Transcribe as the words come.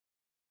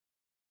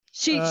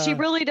She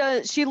really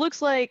does. She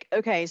looks like,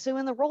 okay, so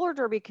in the roller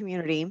derby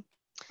community,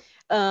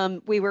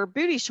 we wear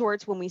booty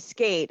shorts when we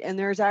skate, and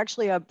there's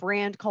actually a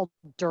brand called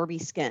Derby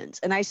Skins.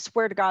 And I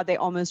swear to God, they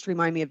almost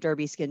remind me of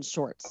Derby Skins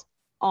shorts.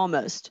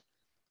 Almost.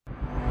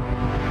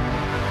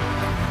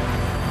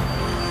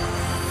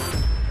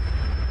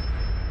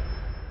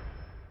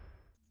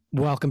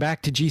 Welcome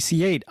back to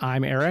GC8.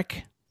 I'm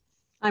Eric.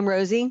 I'm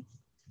Rosie.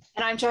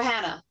 And I'm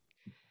Johanna.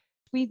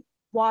 We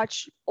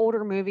watch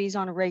older movies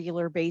on a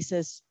regular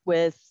basis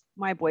with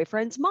my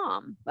boyfriend's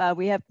mom.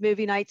 We have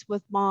movie nights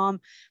with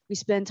mom. We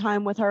spend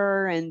time with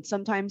her, and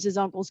sometimes his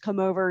uncles come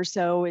over.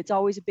 So it's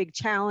always a big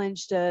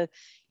challenge to,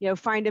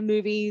 find a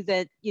movie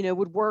that,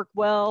 would work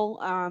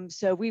well.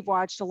 So we've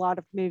watched a lot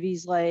of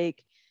movies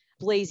like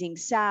Blazing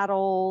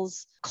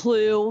Saddles.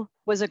 Clue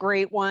was a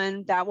great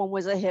one. That one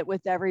was a hit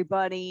with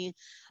everybody.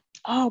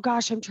 Oh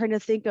gosh, I'm trying to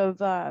think of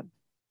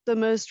the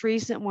most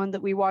recent one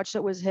that we watched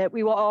that was hit.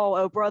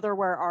 Oh brother,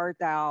 where art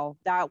thou?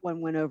 That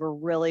one went over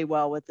really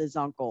well with his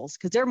uncles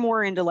because they're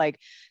more into like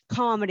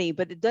comedy,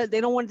 but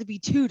they don't want it to be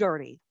too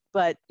dirty.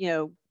 But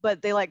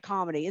but they like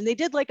comedy, and they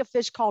did like A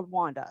Fish Called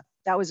Wanda.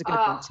 That was a good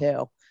one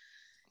too.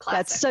 Classic.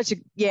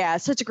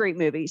 That's such a great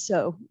movie.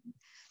 So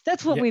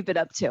that's what we've been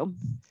up to,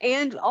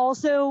 and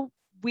also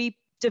we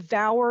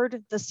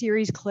devoured the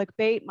series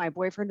Clickbait. My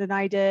boyfriend and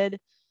I did.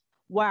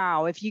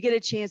 Wow, if you get a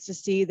chance to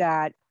see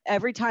that,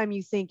 every time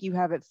you think you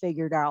have it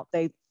figured out,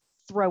 they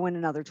throw in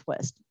another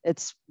twist.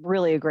 It's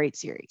really a great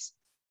series.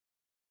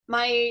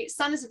 My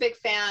son is a big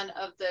fan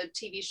of the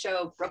TV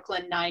show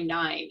Brooklyn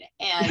Nine-Nine,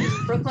 and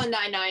Brooklyn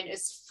Nine-Nine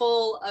is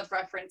full of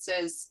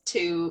references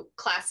to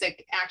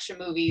classic action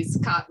movies,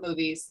 cop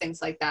movies, things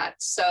like that.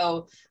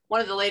 So one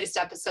of the latest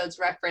episodes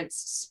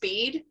referenced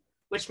Speed,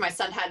 which my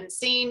son hadn't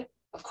seen.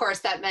 Of course,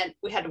 that meant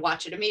we had to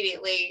watch it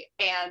immediately,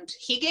 and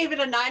he gave it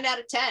a 9 out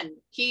of 10.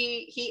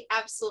 He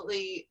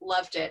absolutely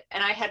loved it,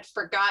 and I had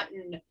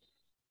forgotten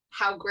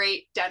how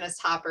great Dennis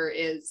Hopper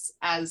is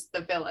as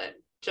the villain.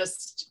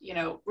 Just,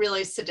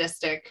 really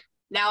sadistic.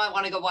 Now I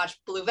want to go watch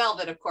Blue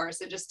Velvet, of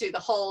course, and just do the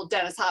whole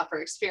Dennis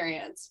Hopper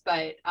experience.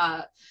 But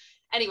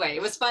anyway,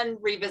 it was fun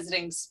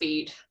revisiting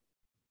Speed.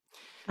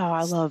 Oh,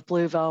 I love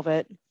Blue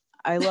Velvet.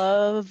 I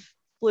love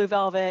Blue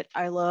Velvet.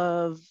 I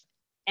love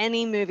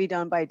any movie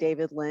done by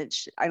David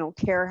Lynch. I don't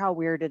care how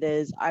weird it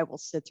is. I will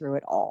sit through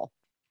it all.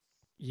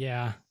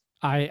 Yeah.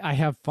 I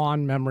have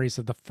fond memories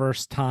of the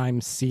first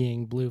time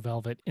seeing Blue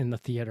Velvet in the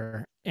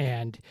theater,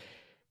 and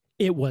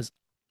it was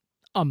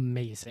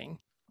amazing.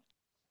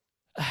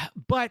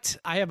 But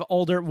I have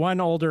one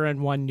older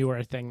and one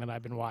newer thing that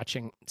I've been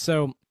watching.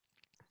 So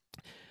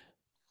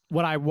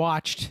what I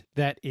watched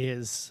that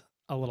is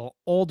a little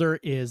older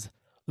is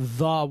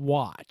The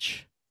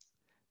Watch.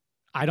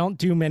 I don't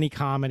do many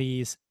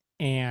comedies,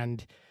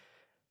 and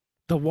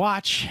The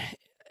Watch,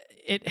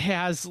 it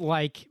has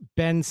like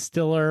Ben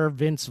Stiller,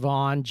 Vince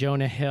Vaughn,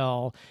 Jonah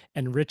Hill,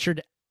 and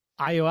Richard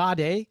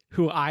Ayoade,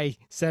 who I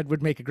said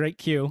would make a great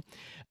Q.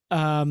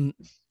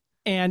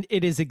 And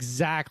it is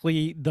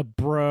exactly the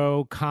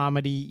bro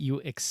comedy you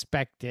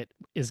expect it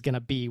is going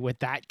to be with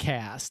that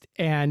cast.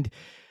 And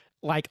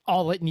like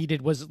all it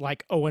needed was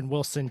like Owen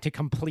Wilson to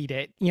complete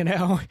it,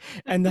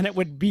 and then it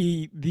would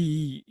be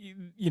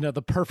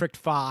the perfect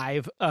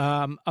five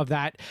of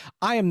that.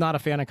 I am not a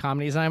fan of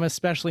comedies. I'm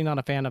especially not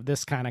a fan of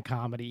this kind of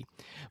comedy.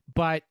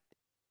 But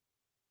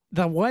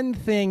the one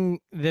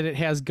thing that it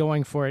has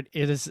going for it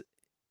is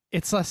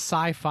it's a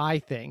sci-fi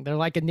thing. They're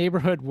like a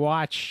neighborhood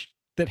watch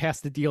that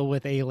has to deal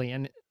with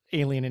alien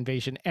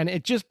invasion. And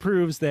it just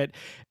proves that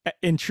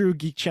in true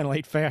Geek Channel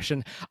 8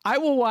 fashion, I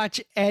will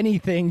watch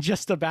anything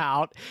just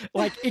about.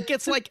 Like, it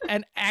gets like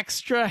an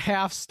extra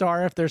half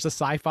star if there's a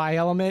sci-fi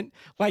element.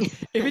 Like,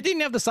 if it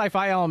didn't have the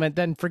sci-fi element,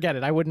 then forget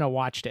it. I wouldn't have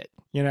watched it,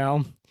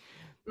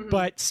 Mm-hmm.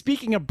 But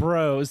speaking of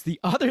bros, the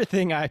other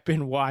thing I've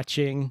been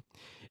watching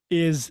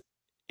is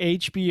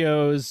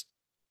HBO's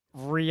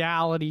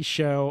reality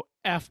show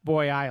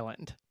F-Boy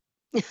Island.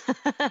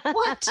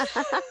 What?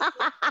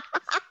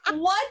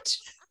 What?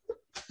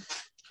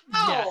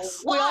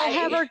 Yes. We all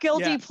have our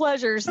guilty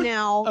pleasures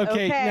now.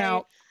 Okay.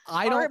 Now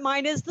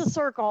mine is The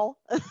Circle.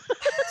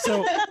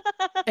 So,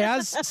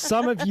 as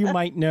some of you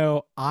might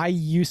know, I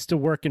used to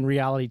work in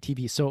reality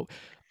TV. So,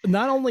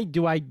 not only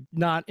do I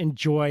not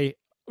enjoy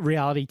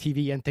reality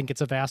TV and think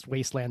it's a vast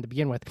wasteland to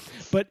begin with,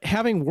 but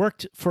having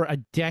worked for a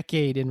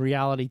decade in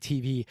reality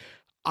TV,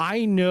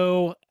 I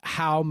know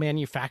how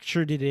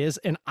manufactured it is,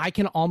 and I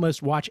can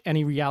almost watch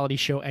any reality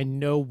show and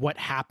know what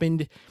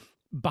happened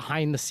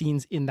behind the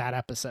scenes in that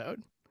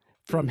episode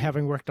from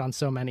having worked on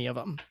so many of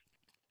them.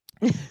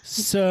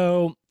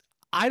 So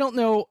I don't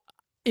know.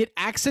 It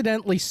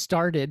accidentally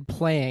started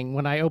playing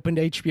when I opened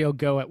HBO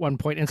Go at one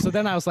point. And so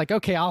then I was like,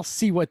 okay, I'll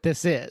see what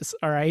this is.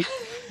 All right.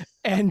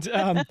 And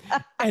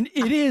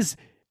it is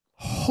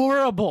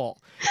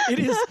horrible. It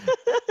is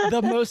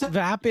the most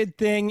vapid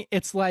thing.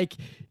 It's like,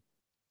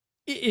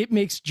 it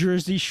makes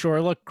Jersey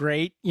Shore look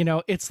great.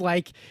 It's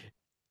like,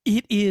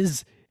 it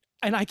is.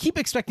 And I keep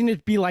expecting it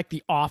to be like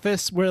The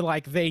Office, where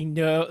like they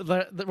know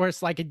where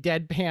it's like a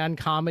deadpan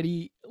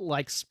comedy,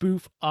 like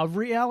spoof of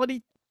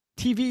reality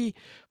TV,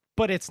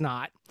 but it's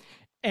not.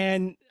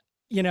 And,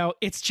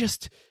 it's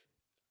just,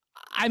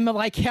 I'm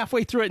like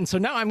halfway through it. And so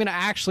now I'm going to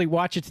actually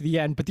watch it to the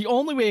end. But the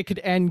only way it could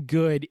end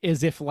good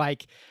is if,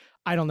 like,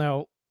 I don't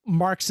know,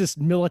 Marxist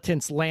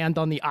militants land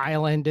on the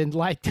island and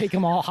like take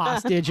them all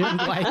hostage and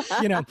like,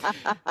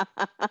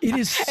 it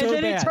is so and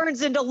then bad. It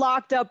turns into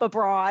Locked Up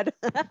Abroad.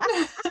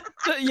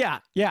 Yeah,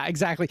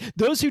 exactly.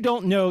 Those who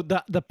don't know,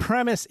 the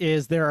premise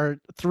is there are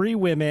 3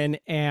 women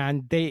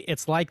and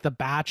it's like the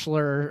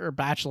Bachelor or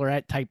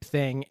Bachelorette type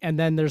thing. And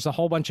then there's a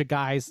whole bunch of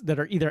guys that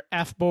are either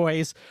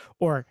F-boys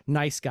or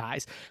nice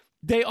guys.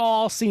 They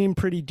all seem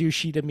pretty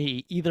douchey to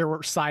me,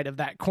 either side of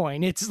that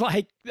coin. It's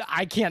like,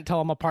 I can't tell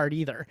them apart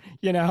either,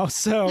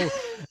 So,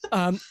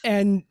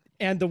 and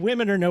the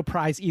women are no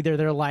prize either.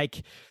 They're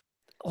like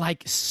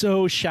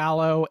so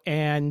shallow.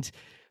 And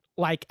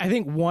like, I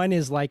think one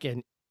is like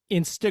an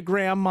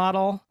Instagram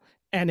model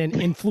and an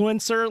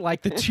influencer,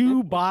 like the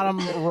 2 bottom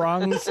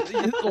rungs,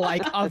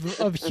 like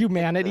of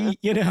humanity,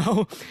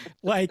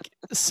 like,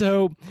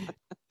 so.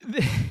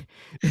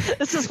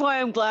 This is why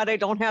I'm glad I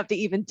don't have to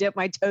even dip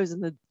my toes in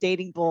the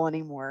dating pool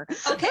anymore.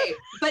 Okay,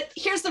 but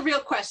here's the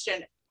real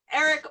question.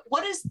 Eric,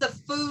 what is the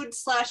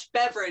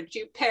food/beverage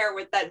you pair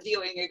with that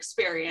viewing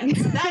experience?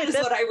 That is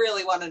what I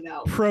really want to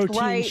know.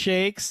 Protein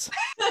shakes.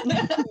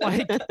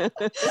 Like,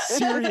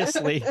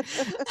 seriously.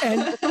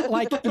 And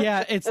like,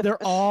 yeah,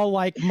 they're all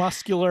like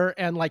muscular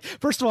and like,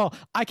 first of all,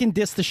 I can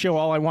diss the show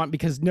all I want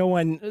because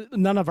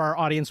none of our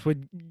audience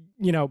would,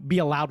 be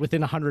allowed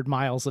within 100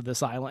 miles of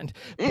this island.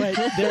 But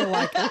they're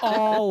like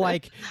all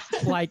like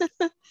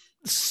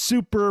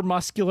super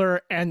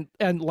muscular and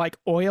like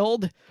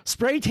oiled,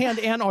 spray tanned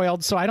and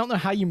oiled. So I don't know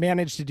how you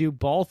manage to do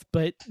both,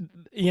 but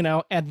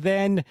and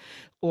then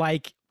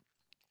like,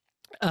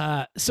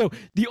 so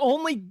the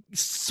only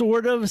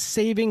sort of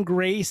saving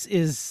grace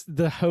is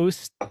the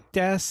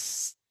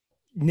hostess,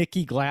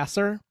 Nikki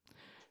Glasser,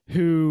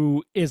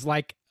 who is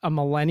like a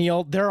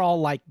millennial. They're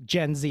all like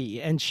Gen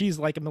Z and she's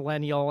like a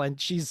millennial and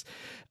she's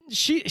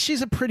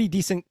a pretty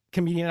decent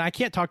comedian. I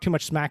can't talk too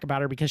much smack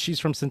about her because she's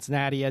from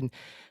Cincinnati and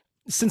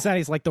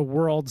Cincinnati's like the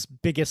world's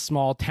biggest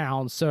small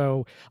town.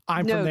 So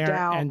I'm from there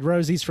and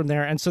Rosie's from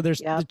there. And so there's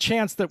the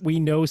chance that we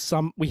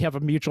have a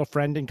mutual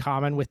friend in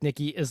common with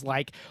Nikki is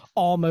like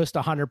almost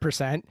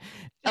 100%.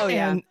 Oh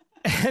yeah.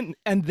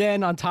 And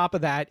then on top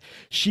of that,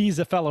 she's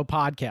a fellow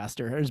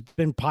podcaster, has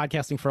been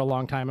podcasting for a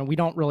long time. And we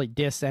don't really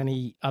diss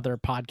any other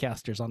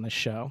podcasters on this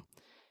show,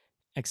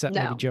 except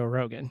maybe Joe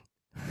Rogan.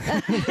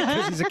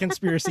 Because he's a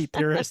conspiracy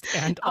theorist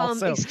and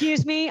also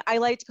excuse me, I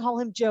like to call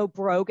him Joe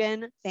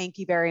Brogan. Thank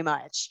you very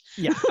much.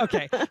 Yeah,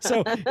 okay.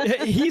 So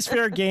he's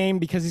fair game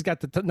because he's got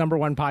the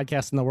 #1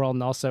 podcast in the world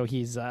and also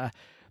he's and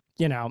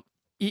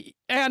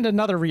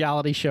another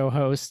reality show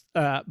host.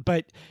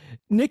 But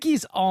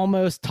Nikki's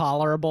almost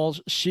tolerable.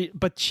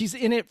 But she's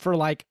in it for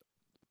like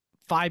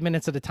 5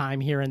 minutes at a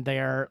time here and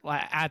there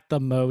at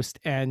the most.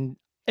 And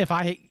if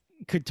I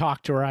could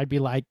talk to her, I'd be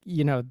like,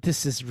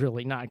 this is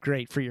really not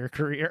great for your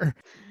career.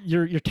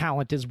 Your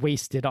talent is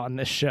wasted on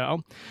this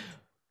show.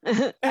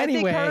 Anyway, I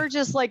think her,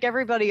 just like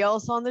everybody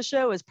else on the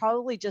show, is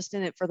probably just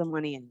in it for the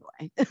money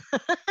anyway.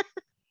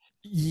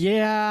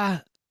 Yeah,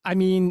 I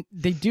mean,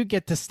 they do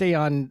get to stay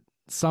on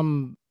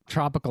some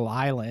tropical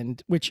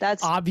island, which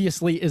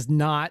obviously is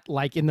not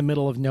like in the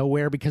middle of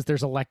nowhere because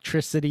there's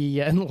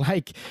electricity and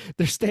like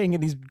they're staying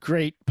in these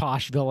great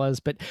posh villas.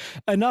 But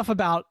enough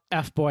about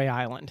F-Boy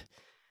Island.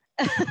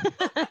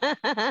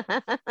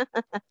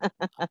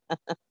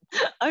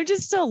 I'm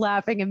just still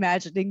laughing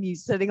imagining you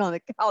sitting on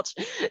the couch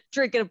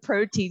drinking a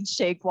protein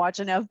shake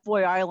watching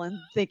F-Boy Island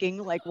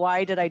thinking like,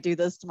 why did I do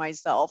this to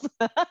myself?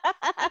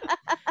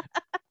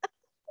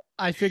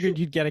 I figured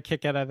you'd get a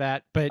kick out of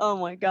that, but oh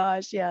my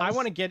gosh, yes. I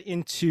want to get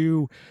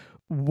into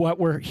what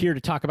we're here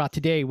to talk about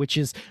today, which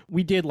is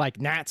we did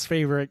like Nat's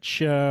favorite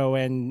show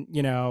and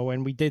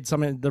and we did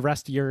some of the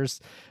rest of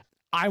yours.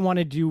 I want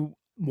to do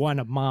one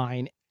of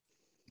mine.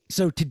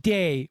 So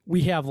today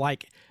we have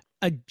like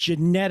a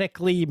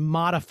genetically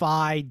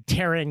modified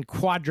Terran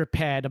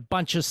quadruped, a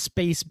bunch of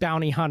space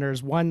bounty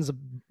hunters. One's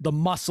the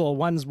muscle,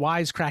 one's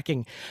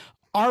wisecracking.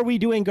 Are we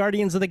doing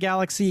Guardians of the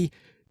Galaxy?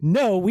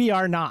 No, we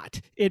are not.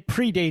 It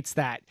predates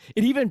that.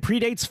 It even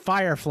predates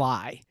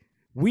Firefly.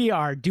 We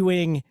are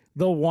doing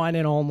the one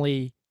and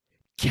only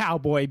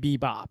Cowboy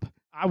Bebop.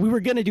 We were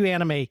going to do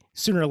anime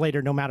sooner or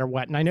later, no matter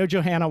what. And I know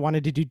Johanna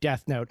wanted to do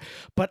Death Note,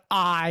 but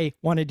I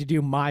wanted to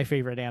do my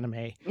favorite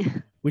anime,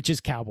 which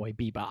is Cowboy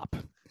Bebop.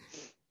 A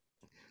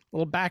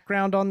little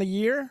background on the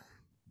year.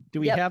 Do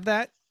we have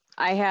that?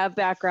 I have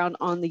background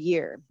on the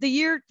year. The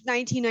year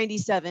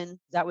 1997,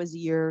 that was the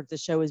year the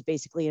show was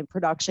basically in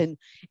production.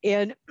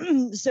 And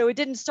so it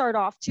didn't start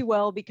off too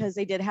well because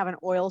they did have an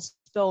oil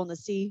spill in the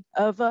Sea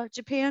of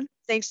Japan.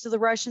 Thanks to the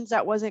Russians,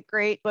 that wasn't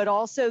great. But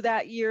also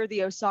that year,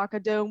 the Osaka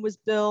Dome was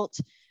built.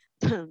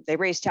 They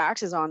raised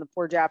taxes on the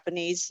poor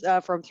Japanese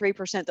from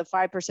 3% to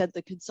 5%,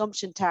 the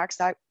consumption tax.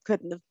 That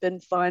couldn't have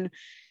been fun.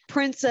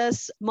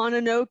 Princess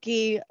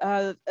Mononoke,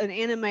 an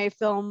anime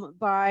film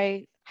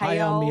by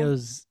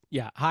Hayao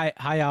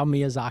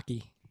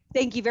Miyazaki.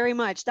 Thank you very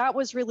much. That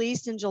was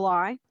released in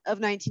July of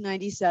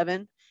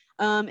 1997.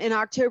 In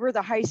October,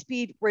 the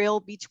high-speed rail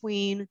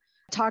between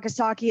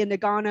Takasaki and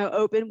Nagano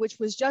opened, which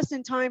was just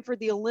in time for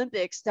the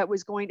Olympics that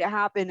was going to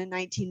happen in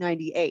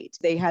 1998.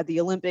 They had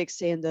the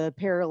Olympics and the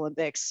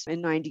Paralympics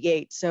in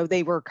 98, so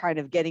they were kind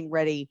of getting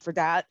ready for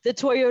that. The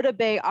Toyota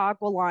Bay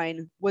Aqua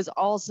Line was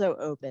also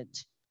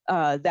opened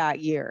that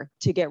year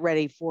to get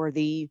ready for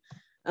the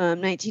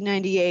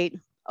 1998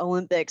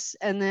 Olympics.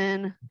 And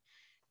then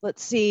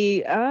let's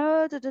see.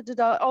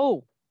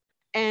 Oh,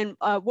 and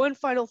one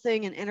final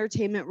thing in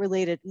entertainment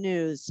related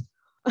news.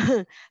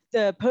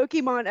 The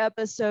Pokemon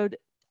episode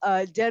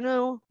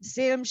Den-O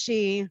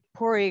Samshi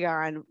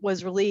Porygon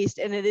was released,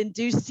 and it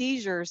induced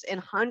seizures in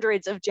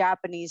hundreds of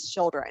Japanese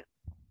children.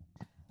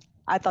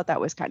 I thought that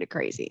was kind of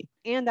crazy.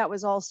 And that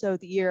was also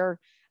the year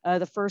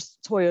the first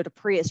Toyota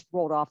Prius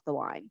rolled off the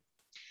line,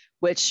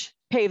 which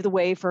paved the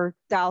way for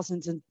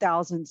thousands and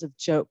thousands of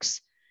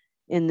jokes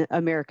in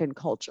American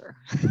culture.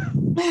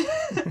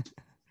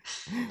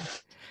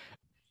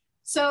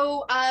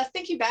 So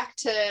thinking back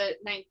to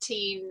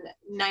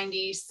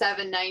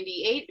 1997,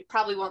 98, it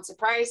probably won't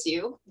surprise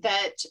you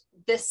that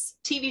this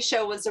TV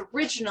show was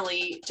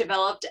originally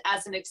developed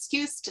as an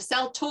excuse to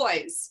sell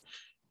toys.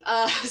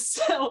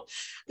 So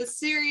the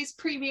series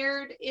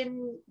premiered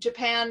in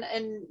Japan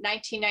in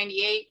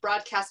 1998,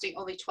 broadcasting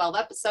only 12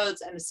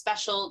 episodes and a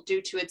special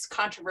due to its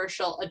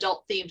controversial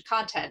adult-themed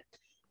content.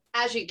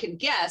 As you can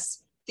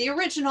guess, the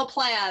original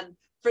plan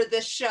for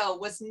this show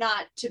was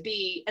not to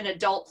be an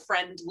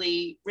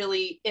adult-friendly,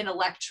 really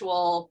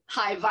intellectual,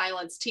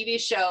 high-violence TV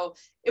show.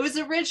 It was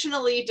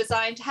originally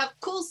designed to have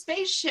cool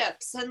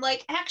spaceships and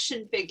like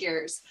action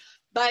figures,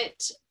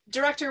 but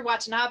director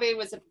Watanabe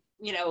was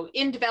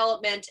in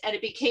development, and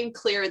it became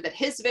clear that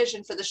his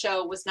vision for the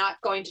show was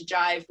not going to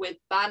jive with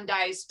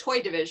Bandai's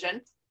toy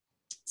division.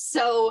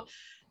 So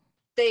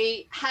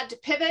they had to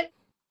pivot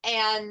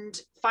and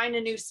find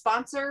a new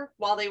sponsor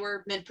while they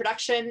were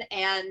mid-production,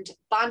 and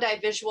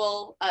Bandai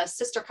Visual, a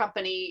sister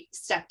company,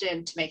 stepped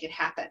in to make it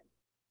happen.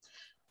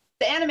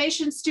 The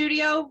animation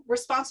studio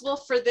responsible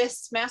for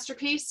this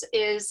masterpiece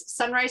is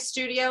Sunrise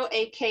Studio,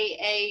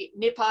 aka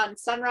Nippon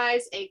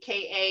Sunrise,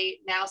 aka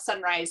now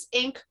Sunrise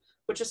Inc.,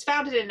 which was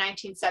founded in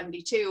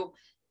 1972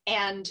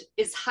 and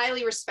is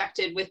highly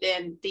respected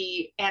within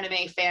the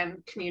anime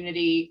fan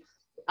community,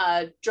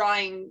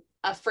 drawing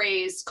a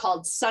phrase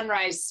called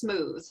Sunrise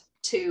Smooth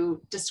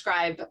to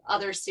describe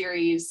other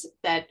series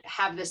that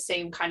have the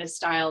same kind of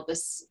style,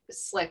 this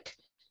slick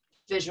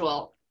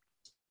visual.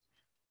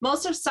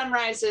 Most of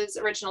Sunrise's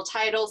original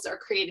titles are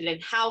created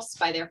in-house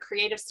by their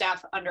creative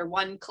staff under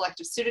one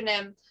collective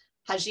pseudonym,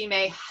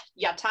 Hajime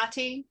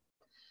Yatati.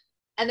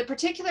 And the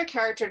particular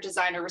character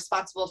designer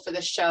responsible for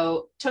this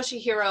show,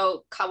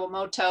 Toshihiro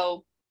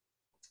Kawamoto,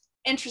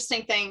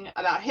 interesting thing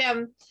about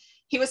him,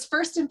 he was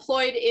first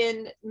employed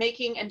in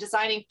making and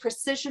designing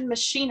precision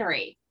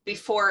machinery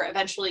before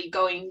eventually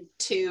going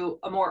to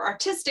a more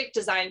artistic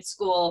design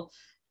school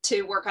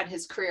to work on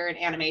his career in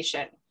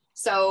animation.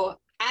 So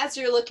as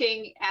you're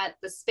looking at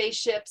the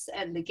spaceships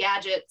and the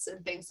gadgets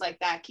and things like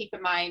that, keep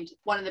in mind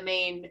one of the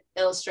main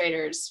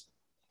illustrators,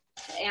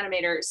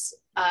 animators,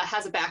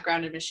 has a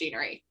background in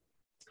machinery.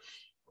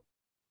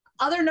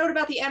 Other note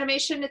about the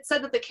animation, it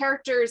said that the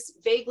characters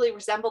vaguely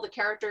resemble the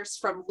characters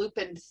from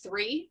Lupin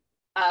 3,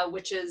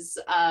 which is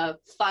a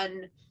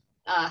fun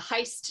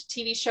heist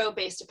TV show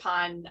based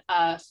upon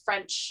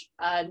French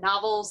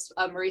novels,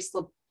 Maurice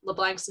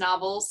Leblanc's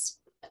novels,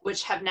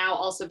 which have now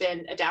also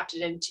been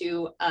adapted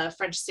into a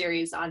French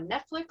series on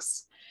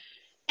Netflix.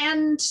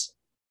 And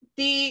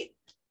the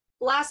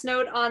last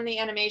note on the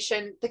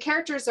animation, the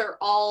characters are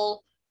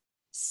all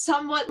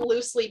somewhat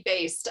loosely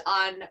based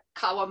on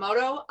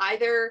Kawamoto,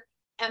 either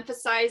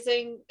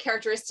emphasizing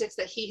characteristics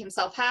that he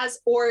himself has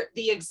or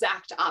the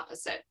exact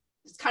opposite.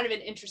 It's kind of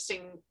an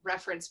interesting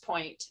reference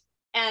point.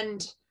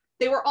 And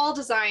they were all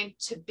designed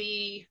to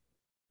be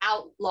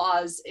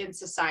outlaws in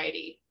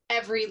society.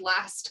 Every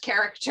last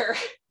character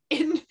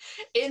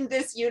in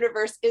this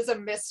universe is a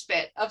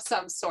misfit of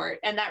some sort,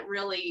 and that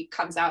really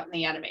comes out in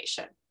the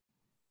animation.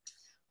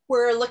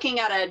 We're looking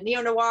at a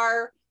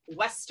neo-noir,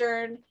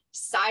 Western,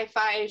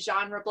 sci-fi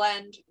genre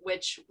blend,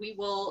 which we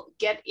will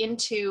get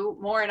into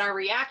more in our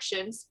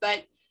reactions.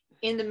 But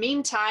in the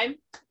meantime,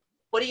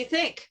 what do you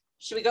think?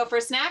 Should we go for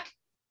a snack?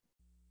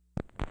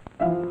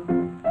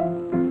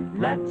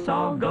 Let's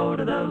all go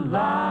to the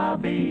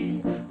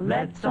lobby.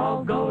 Let's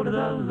all go to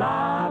the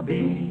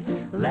lobby.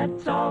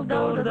 Let's all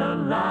go to the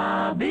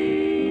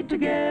lobby to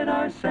get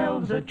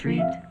ourselves a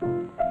treat.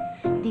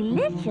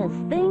 Delicious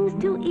things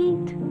to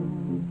eat.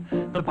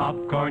 The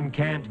popcorn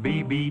can't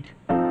be beat.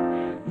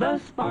 The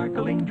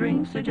sparkling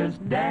drinks are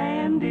just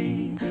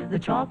dandy. The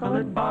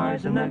chocolate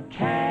bars and the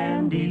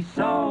candy.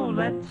 So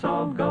let's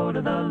all go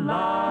to the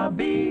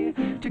lobby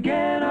to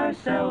get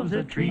ourselves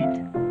a treat.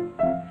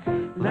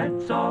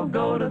 Let's all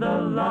go to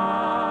the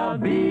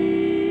lobby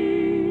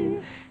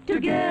to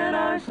get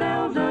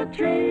ourselves a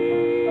treat.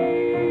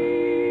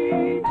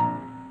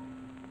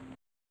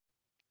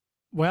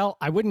 Well,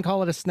 I wouldn't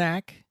call it a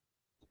snack,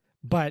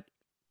 but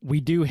we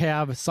do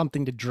have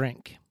something to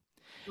drink.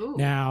 Ooh.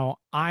 Now,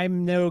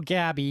 I'm no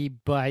Gabby,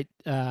 but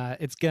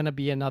it's going to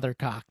be another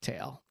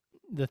cocktail.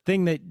 The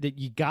thing that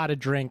you got to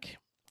drink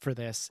for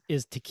this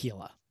is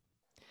tequila.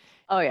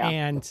 Oh, yeah.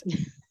 And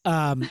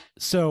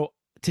so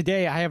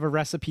today I have a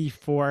recipe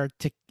for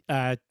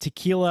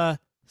tequila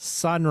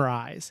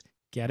sunrise.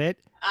 Get it?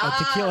 A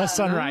tequila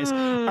sunrise.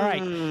 All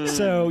right.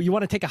 So you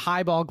want to take a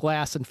highball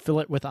glass and fill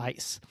it with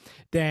ice.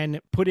 Then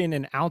put in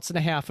 1.5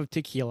 ounces of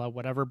tequila,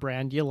 whatever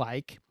brand you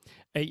like.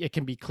 It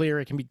can be clear,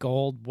 it can be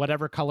gold,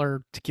 whatever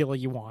color tequila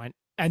you want.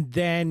 And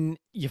then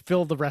you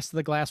fill the rest of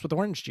the glass with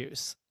orange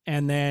juice.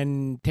 And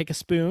then take a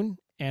spoon,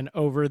 and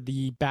over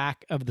the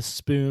back of the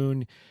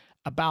spoon,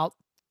 about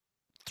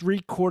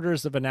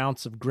 0.75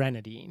 ounces of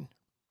grenadine,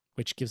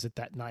 which gives it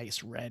that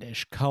nice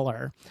reddish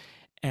color.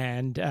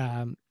 And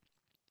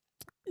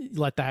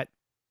let that,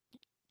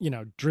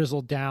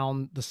 drizzle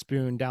down the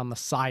spoon, down the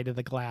side of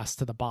the glass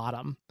to the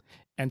bottom.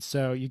 And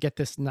so you get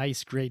this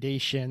nice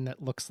gradation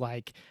that looks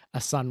like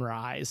a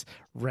sunrise,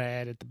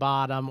 red at the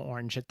bottom,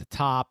 orange at the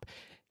top.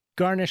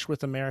 Garnish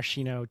with a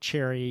maraschino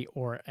cherry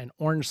or an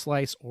orange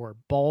slice or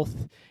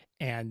both,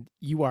 and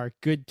you are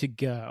good to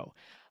go.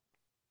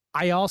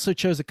 I also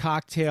chose a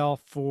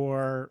cocktail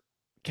for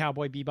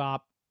Cowboy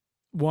Bebop.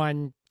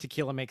 One,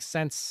 tequila makes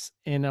sense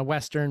in a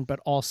Western, but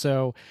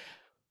also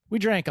we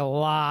drank a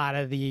lot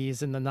of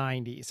these in the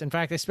 90s. In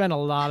fact, I spent a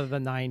lot of the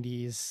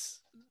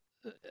 90s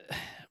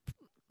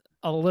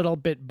a little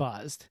bit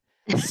buzzed.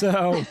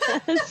 So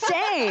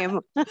Same.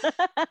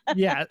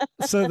 yeah.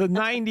 So the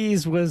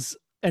 90s was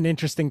an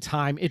interesting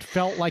time. It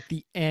felt like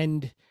the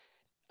end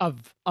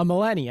of a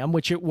millennium,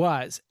 which it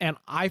was. And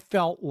I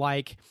felt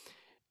like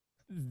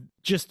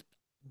just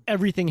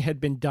everything had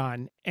been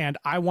done. And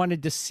I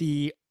wanted to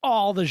see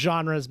all the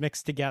genres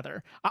mixed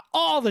together.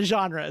 All the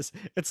genres.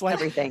 It's like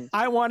Everything.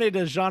 I wanted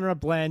a genre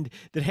blend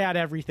that had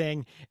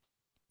everything.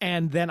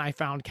 And then I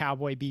found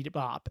Cowboy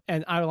Bebop.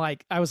 And I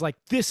was like,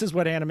 this is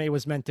what anime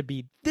was meant to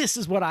be. This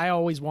is what I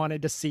always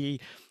wanted to see.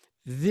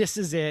 This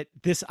is it.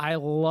 I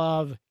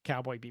love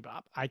Cowboy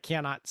Bebop. I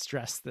cannot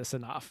stress this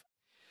enough.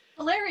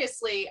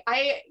 Hilariously,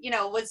 I,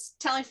 was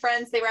telling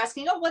friends, they were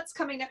asking, oh, what's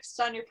coming next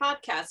on your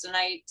podcast? And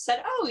I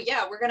said, oh,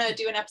 yeah, we're going to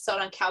do an episode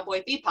on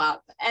Cowboy Bebop.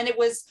 And it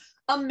was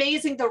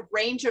amazing the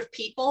range of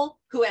people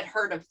who had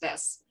heard of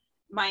this.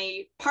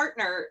 My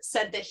partner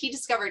said that he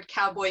discovered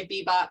Cowboy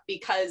Bebop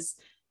because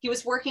he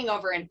was working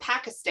over in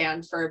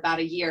Pakistan for about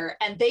a year,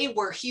 and they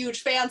were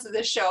huge fans of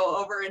this show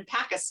over in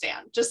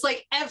Pakistan. Just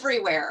like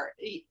everywhere,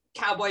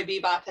 Cowboy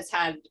Bebop has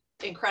had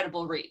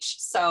incredible reach.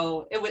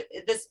 So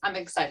I'm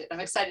excited. I'm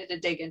excited to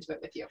dig into it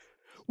with you.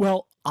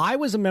 Well, I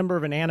was a member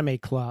of an anime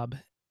club.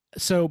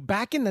 So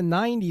back in the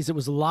 90s, it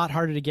was a lot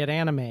harder to get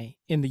anime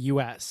in the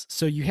US.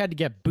 So you had to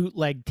get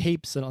bootleg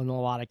tapes in a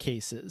lot of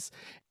cases.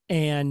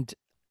 And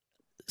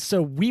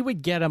so we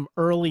would get them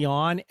early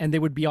on, and they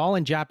would be all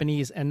in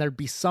Japanese, and there'd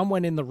be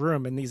someone in the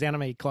room in these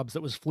anime clubs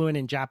that was fluent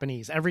in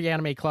Japanese. Every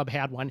anime club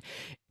had one,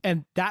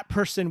 and that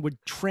person would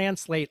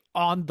translate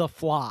on the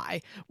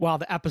fly while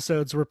the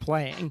episodes were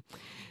playing.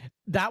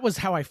 That was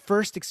how I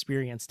first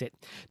experienced it.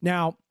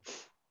 Now,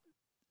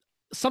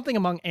 something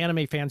among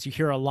anime fans you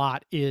hear a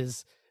lot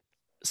is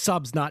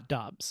subs, not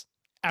dubs.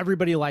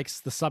 Everybody likes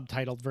the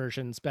subtitled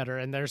versions better,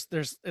 and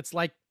it's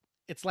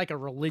like a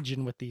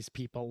religion with these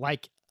people.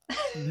 Like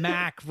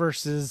Mac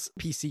versus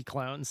PC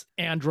clones,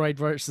 Android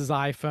versus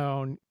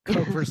iPhone,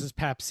 Coke versus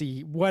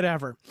Pepsi,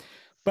 whatever.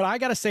 But I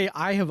got to say,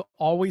 I have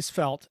always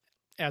felt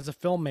as a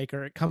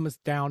filmmaker, it comes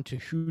down to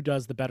who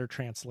does the better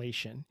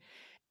translation.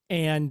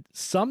 And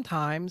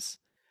sometimes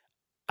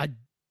a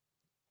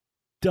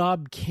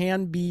dub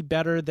can be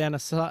better than a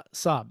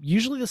sub.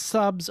 Usually the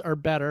subs are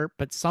better,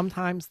 but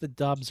sometimes the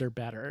dubs are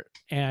better.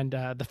 And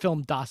the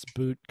film Das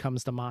Boot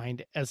comes to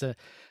mind as an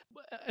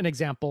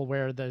example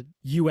where the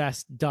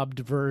US dubbed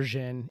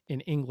version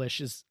in English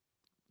is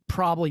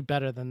probably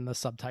better than the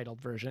subtitled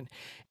version.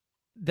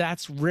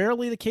 That's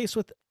rarely the case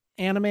with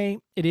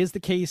anime. It is the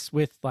case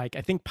with, like,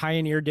 I think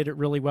Pioneer did it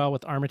really well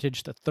with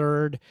Armitage the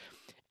Third.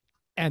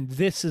 And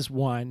this is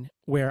one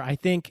where I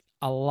think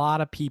a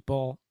lot of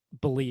people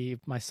believe,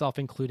 myself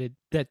included,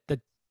 that the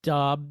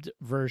dubbed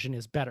version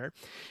is better.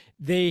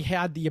 They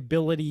had the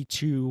ability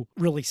to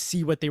really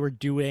see what they were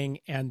doing,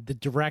 and the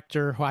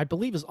director, who I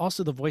believe is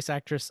also the voice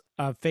actress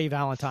of Faye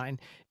Valentine,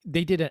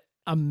 they did an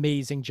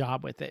amazing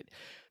job with it.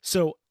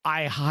 So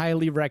I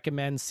highly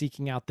recommend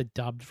seeking out the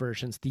dubbed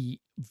versions. The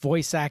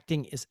voice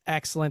acting is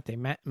excellent. They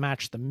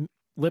match the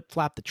lip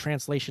flap. The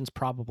translation's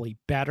probably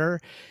better.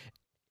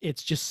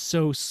 It's just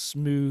so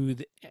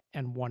smooth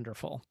and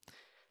wonderful.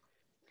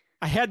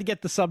 I had to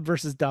get the sub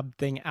versus dub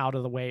thing out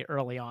of the way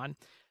early on.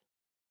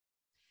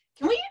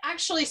 Can we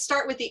actually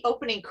start with the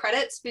opening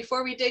credits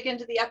before we dig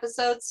into the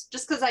episodes?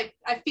 Just because I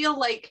feel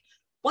like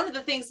one of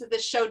the things that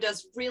this show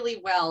does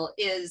really well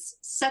is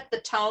set the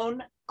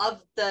tone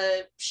of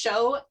the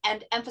show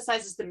and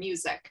emphasizes the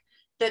music.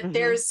 That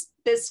there's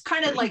this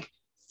kind of like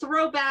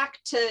throwback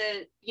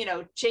to,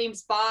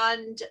 James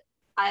Bond.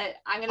 I'm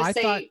going to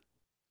say...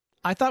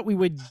 I thought we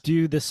would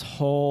do this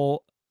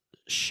whole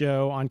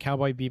show on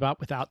Cowboy Bebop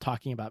without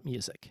talking about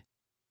music.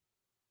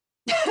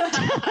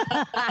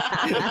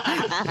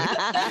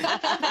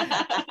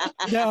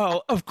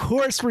 No, of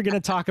course we're going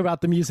to talk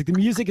about the music. The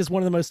music is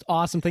one of the most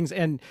awesome things.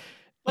 And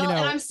well, and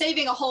I'm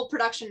saving a whole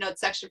production note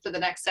section for the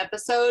next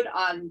episode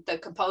on the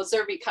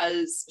composer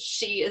because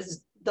she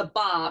is the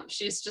bomb.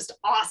 She's just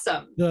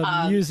awesome.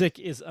 The music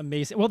is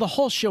amazing. Well, the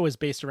whole show is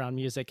based around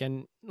music.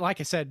 And like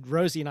I said,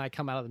 Rosie and I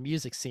come out of the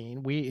music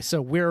scene.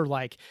 We're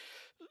like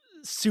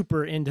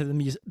super into the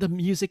music. The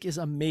music is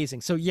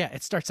amazing. So yeah,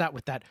 it starts out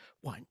with that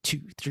 1,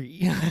 2,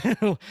 3.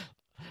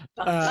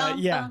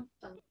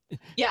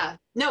 Yeah.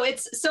 No,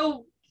 it's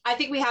so I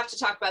think we have to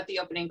talk about the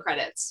opening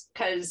credits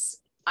because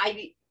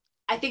I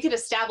think it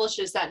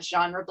establishes that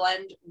genre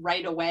blend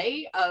right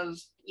away of,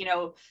 you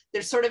know,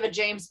 there's sort of a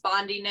James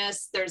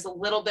Bondiness. There's a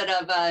little bit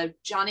of a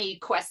Johnny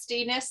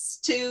Questiness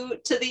to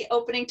the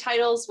opening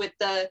titles with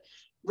the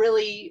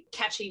really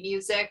catchy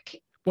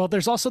music. Well,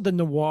 there's also the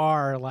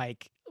noir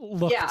like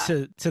look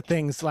to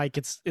things, like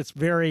it's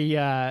very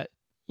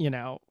you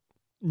know,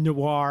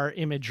 noir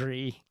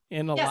imagery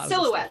in a lot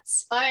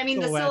silhouettes. Of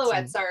the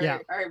silhouettes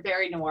are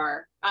very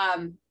noir.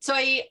 So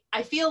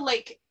I feel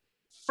like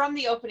from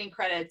the opening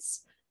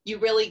credits, you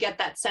really get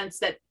that sense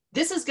that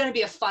this is going to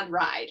be a fun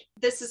ride.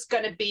 This is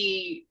going to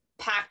be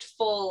packed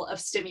full of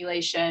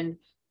stimulation,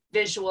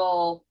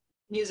 visual,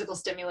 musical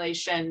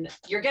stimulation.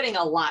 You're getting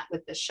a lot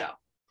with this show.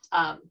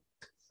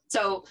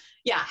 So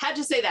yeah, had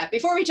to say that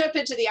before we jump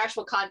into the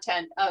actual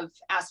content of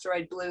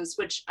Asteroid Blues,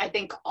 which I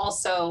think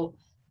also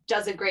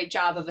does a great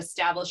job of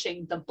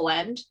establishing the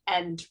blend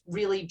and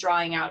really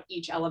drawing out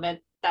each element.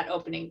 That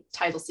opening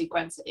title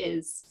sequence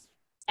is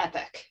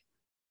epic.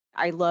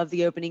 I love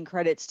the opening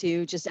credits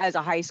too. Just as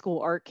a high school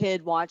art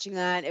kid watching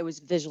that, it was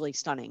visually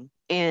stunning.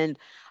 And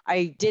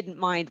I didn't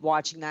mind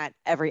watching that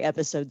every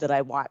episode that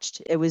I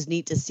watched. It was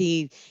neat to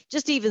see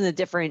just even the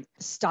different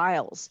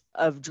styles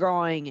of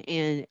drawing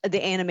and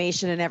the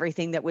animation and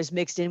everything that was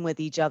mixed in with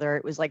each other.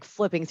 It was like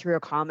flipping through a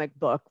comic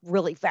book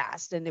really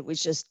fast. And it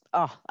was just,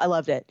 I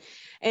loved it.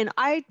 And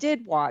I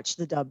did watch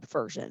the dubbed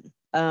version.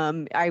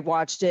 I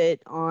watched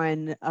it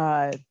on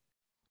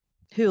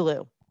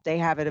Hulu. They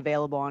have it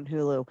available on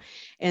Hulu.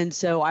 And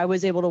so I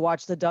was able to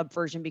watch the dub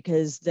version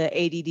because the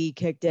ADD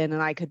kicked in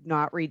and I could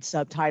not read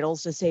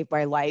subtitles to save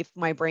my life.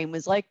 My brain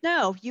was like,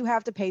 no, you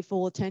have to pay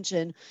full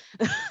attention.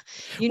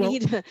 You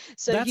need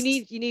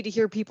to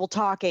hear people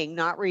talking,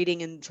 not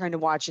reading and trying to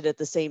watch it at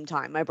the same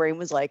time. My brain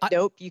was like,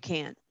 nope, you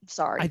can't.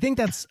 Sorry. I think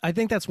that's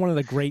one of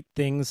the great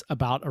things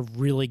about a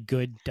really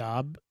good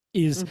dub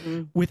is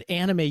with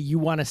anime, you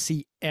want to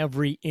see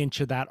every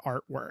inch of that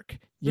artwork,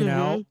 you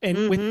know,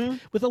 and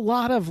with a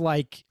lot of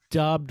like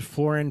dubbed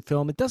foreign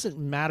film, it doesn't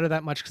matter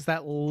that much because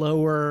that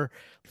lower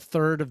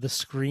third of the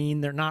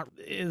screen,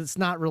 it's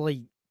not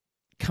really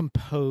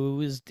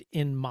composed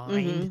in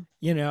mind,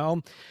 you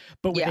know,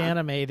 but with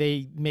anime,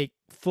 they make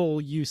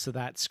full use of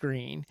that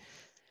screen.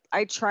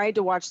 I tried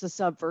to watch the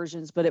sub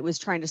versions, but it was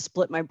trying to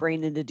split my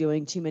brain into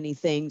doing too many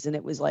things. And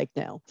it was like,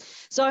 no.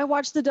 So I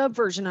watched the dub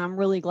version. I'm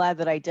really glad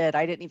that I did.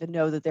 I didn't even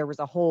know that there was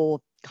a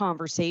whole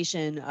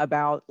conversation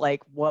about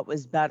like what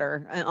was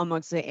better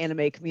amongst the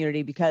anime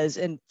community, because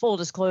in full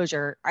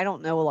disclosure, I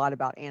don't know a lot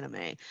about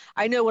anime.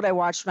 I know what I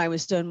watched when I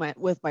was still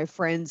with my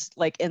friends,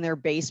 like in their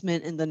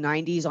basement in the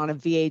 90s on a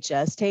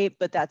VHS tape,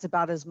 but that's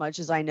about as much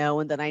as I know.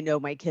 And then I know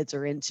my kids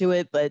are into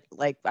it, but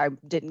like I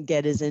didn't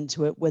get as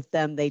into it with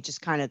them. They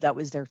just that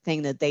was their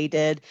thing that they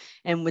did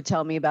and would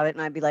tell me about it.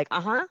 And I'd be like,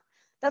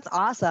 that's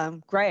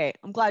awesome. Great.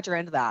 I'm glad you're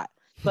into that.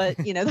 But,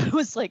 that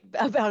was like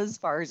about as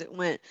far as it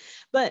went.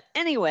 But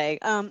anyway,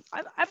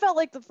 I felt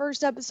like the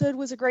first episode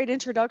was a great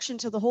introduction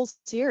to the whole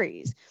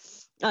series,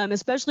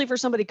 especially for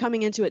somebody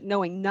coming into it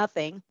knowing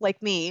nothing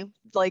like me,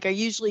 like I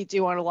usually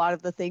do on a lot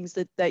of the things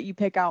that you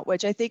pick out,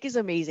 which I think is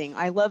amazing.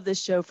 I love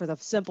this show for the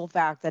simple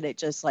fact that it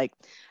just like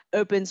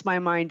opens my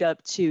mind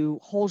up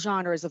to whole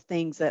genres of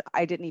things that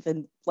I didn't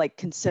even like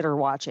consider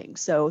watching.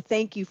 So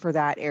thank you for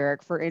that,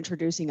 Eric, for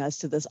introducing us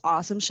to this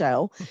awesome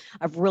show.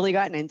 I've really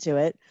gotten into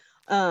it.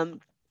 So,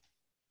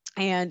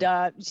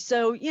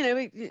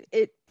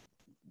 it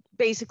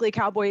basically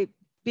Cowboy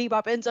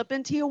Bebop ends up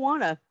in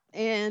Tijuana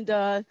and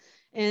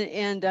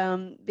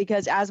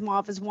because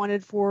Asimov is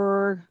wanted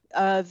for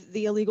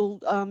the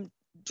illegal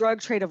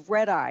drug trade of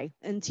red eye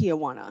in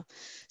Tijuana.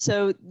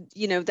 So,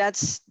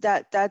 that's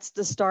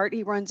the start.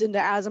 He runs into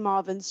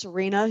Asimov and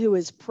Serena, who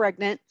is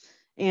pregnant,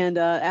 and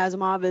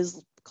Asimov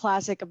is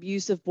classic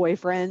abusive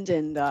boyfriend.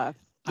 And I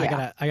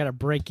gotta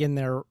break in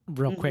there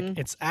real quick.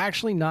 It's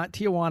actually not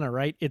Tijuana,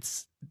 right?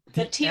 It's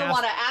the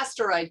Tijuana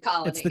asteroid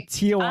colony. It's the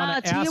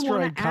Tijuana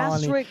asteroid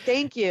colony.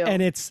 Thank you.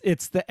 And it's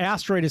the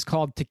asteroid is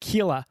called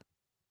Tequila.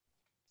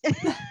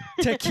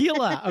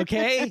 Tequila,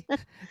 okay?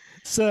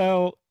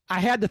 So I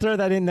had to throw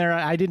that in there.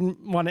 I didn't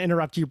want to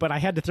interrupt you, but I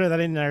had to throw that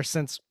in there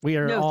since we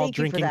are all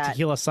drinking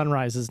tequila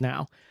sunrises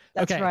now.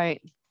 That's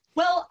right.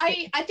 Well,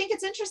 I think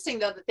it's interesting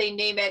though that they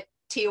name it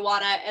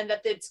Tijuana and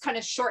that it's kind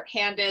of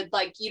shorthanded.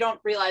 Like you don't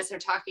realize they're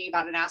talking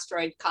about an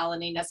asteroid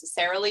colony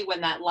necessarily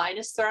when that line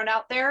is thrown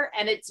out there.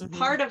 And it's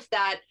part of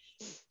that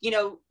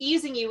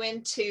easing you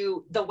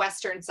into the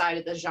Western side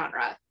of the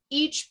genre.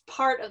 Each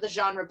part of the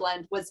genre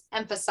blend was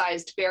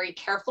emphasized very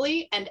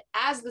carefully. And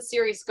as the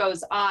series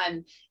goes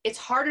on, it's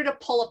harder to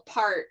pull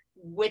apart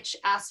which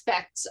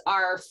aspects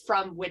are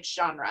from which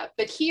genre.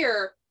 But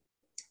here,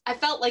 I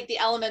felt like the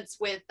elements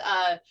with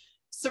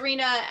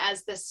Serena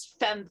as this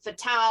femme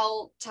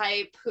fatale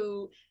type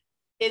who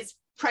is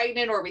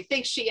pregnant, or we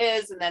think she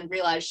is, and then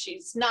realize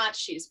she's not,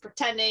 she's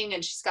pretending,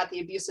 and she's got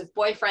the abusive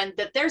boyfriend,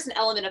 that there's an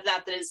element of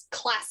that is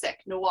classic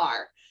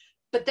noir.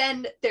 But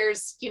then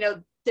there's,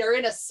 they're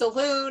in a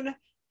saloon,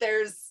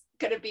 there's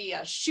going to be a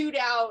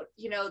shootout,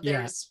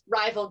 there's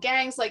rival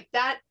gangs, like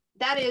that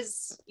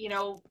is,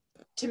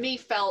 to me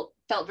felt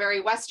very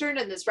Western.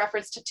 And this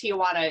reference to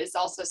Tijuana is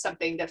also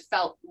something that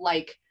felt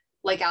like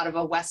out of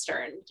a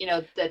Western,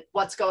 that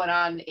what's going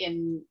on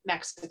in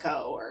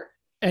Mexico.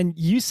 And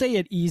you say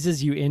it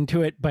eases you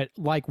into it, but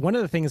like one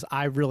of the things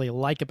I really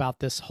like about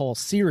this whole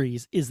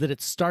series is that it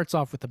starts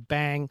off with a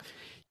bang.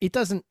 It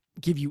doesn't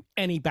give you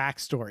any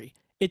backstory.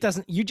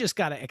 You just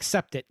got to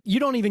accept it. You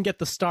don't even get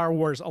the Star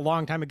Wars a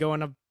long time ago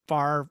in a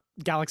far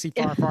galaxy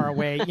far, far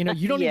away. You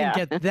don't even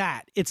get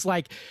that. It's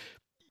like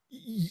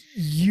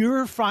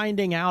you're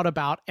finding out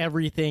about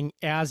everything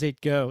as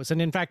it goes.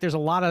 And in fact, there's a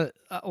lot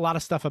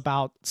of stuff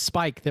about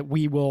Spike that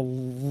we will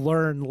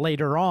learn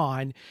later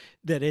on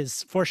that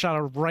is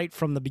foreshadowed right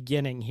from the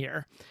beginning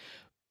here.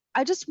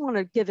 I just want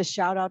to give a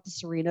shout out to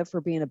Serena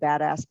for being a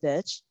badass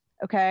bitch.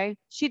 Okay.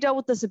 She dealt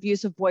with this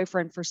abusive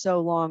boyfriend for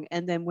so long.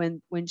 And then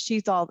when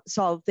she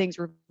saw things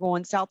were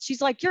going south,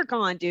 she's like, you're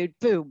gone, dude.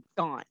 Boom,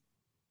 gone.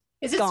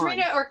 Is it gone.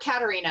 Serena or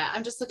Katerina?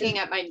 I'm just looking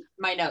at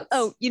my notes.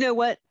 Oh, you know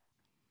what?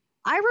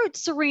 I wrote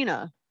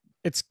Serena.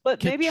 But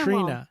Katrina. Maybe I'm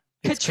wrong.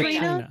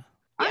 Katrina?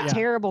 I'm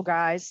terrible,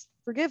 guys.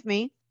 Forgive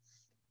me.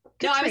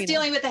 No, I was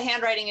dealing with a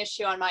handwriting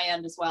issue on my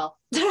end as well.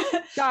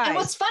 Guys, and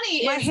what's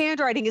funny my is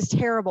handwriting is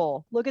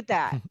terrible. Look at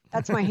that.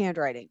 That's my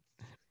handwriting.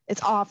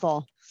 It's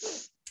awful.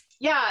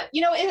 Yeah,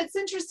 it's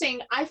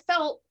interesting. I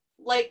felt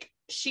like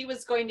she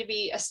was going to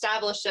be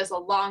established as a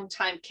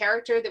longtime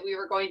character that we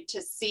were going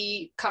to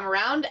see come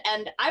around.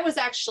 And I was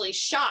actually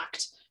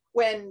shocked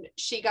when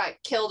she got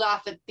killed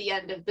off at the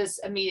end of this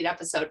immediate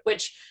episode,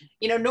 which,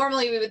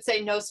 normally we would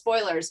say no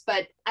spoilers,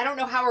 but I don't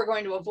know how we're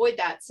going to avoid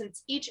that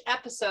since each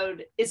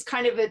episode is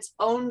kind of its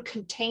own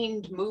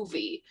contained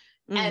movie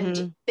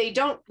and they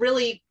don't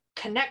really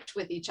connect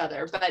with each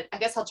other, but I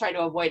guess I'll try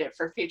to avoid it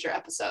for future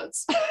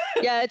episodes.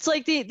 Yeah, it's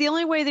like the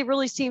only way they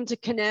really seem to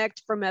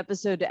connect from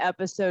episode to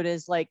episode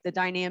is like the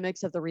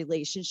dynamics of the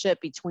relationship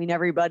between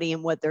everybody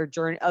and what their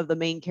journey of the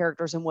main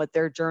characters and what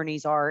their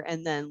journeys are,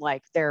 and then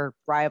like their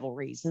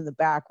rivalries in the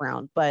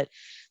background. But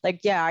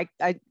like, yeah,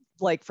 I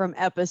like from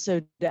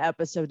episode to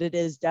episode, it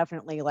is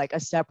definitely like a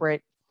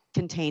separate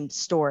contained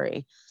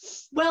story.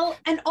 Well,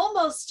 and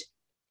almost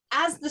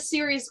as the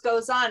series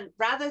goes on,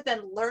 rather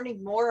than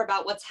learning more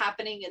about what's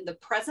happening in the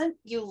present,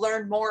 you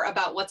learn more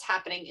about what's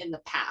happening in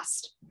the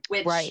past,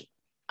 which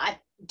I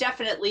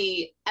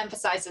definitely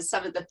emphasizes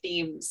some of the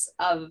themes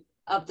of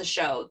the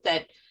show,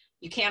 that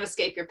you can't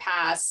escape your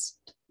past,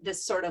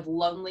 this sort of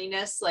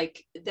loneliness,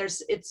 like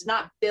it's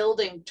not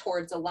building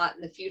towards a lot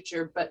in the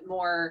future, but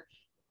more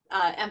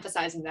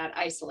emphasizing that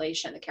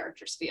isolation the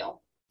characters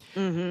feel.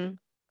 Mm-hmm.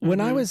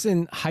 When I was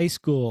in high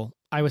school,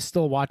 I was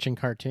still watching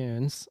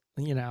cartoons.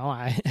 And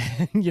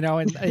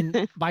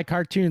by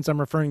cartoons, I'm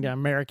referring to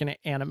American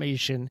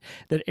animation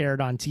that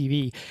aired on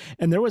TV.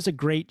 And there was a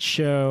great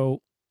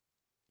show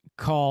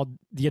called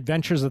The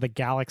Adventures of the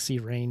Galaxy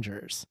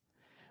Rangers,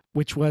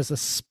 which was a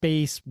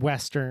space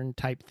Western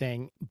type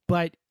thing.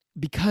 But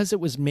because it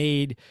was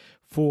made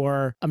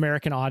for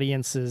American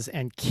audiences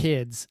and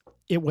kids,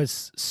 it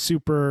was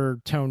super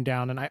toned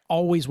down, and I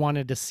always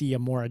wanted to see a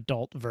more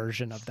adult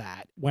version of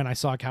that. When I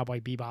saw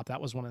Cowboy Bebop,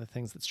 that was one of the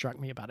things that struck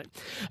me about it.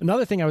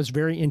 Another thing I was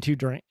very into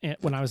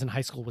when I was in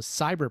high school was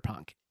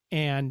cyberpunk,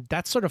 and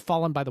that's sort of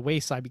fallen by the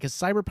wayside because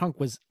cyberpunk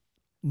was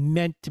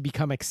meant to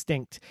become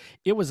extinct.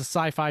 It was a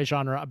sci-fi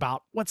genre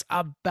about what's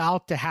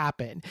about to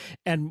happen,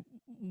 and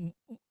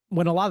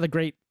when a lot of the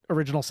great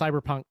original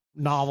cyberpunk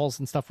novels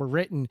and stuff were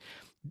written,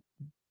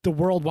 the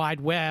World Wide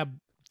Web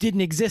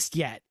didn't exist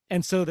yet.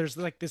 And so there's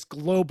like this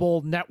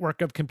global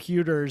network of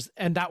computers,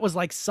 and that was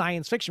like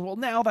science fiction. Well,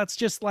 now that's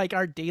just like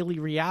our daily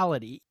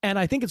reality. And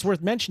I think it's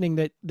worth mentioning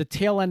that the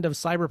tail end of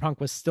cyberpunk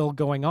was still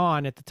going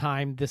on at the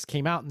time this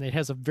came out, and it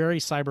has a very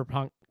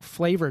cyberpunk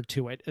flavor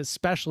to it,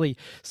 especially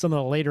some of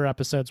the later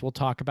episodes we'll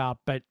talk about.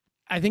 But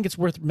I think it's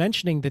worth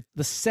mentioning that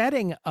the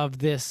setting of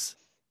this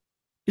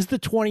is the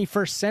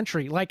 21st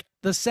century, like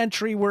the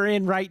century we're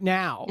in right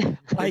now,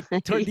 like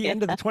toward the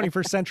end of the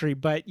 21st century.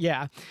 But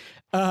yeah.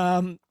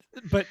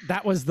 But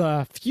that was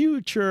the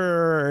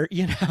future,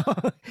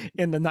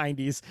 in the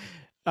 90s.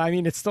 I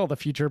mean, it's still the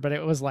future, but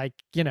it was like,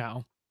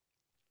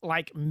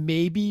 like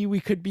maybe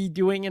we could be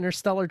doing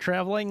interstellar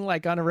traveling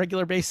like on a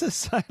regular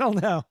basis. I don't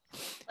know.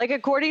 Like,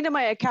 according to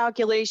my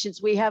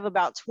calculations, we have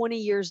about 20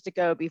 years to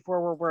go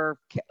before we're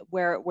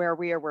where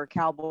we are where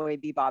Cowboy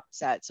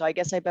Bebop's at. So I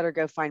guess I better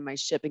go find my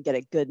ship and get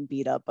it good and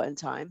beat up in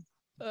time.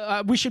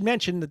 We should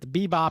mention that the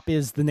Bebop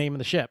is the name of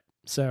the ship.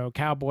 So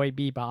Cowboy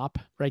Bebop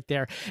right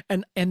there.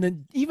 And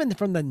then even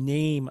from the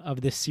name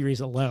of this series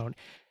alone,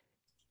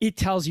 it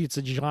tells you it's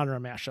a genre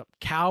mashup.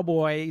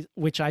 Cowboy,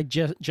 which I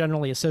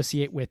generally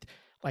associate with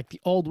like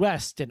the Old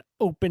West and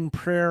open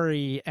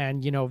prairie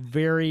and,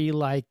 very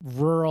like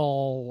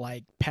rural,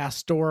 like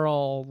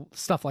pastoral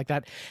stuff like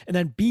that. And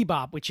then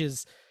bebop, which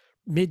is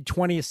mid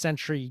 20th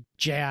century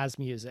jazz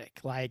music.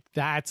 Like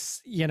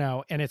that's,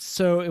 and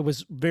it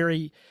was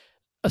very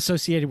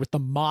associated with the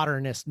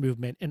modernist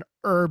movement and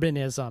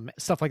urbanism,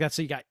 stuff like that.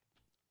 So you got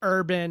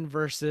urban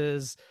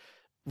versus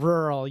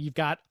rural. You've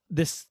got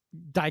this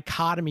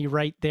dichotomy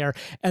right there.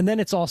 And then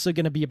it's also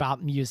going to be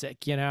about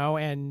music,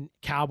 and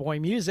cowboy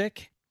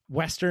music,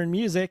 Western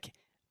music,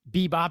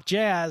 bebop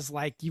jazz.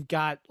 Like you've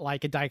got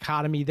like a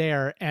dichotomy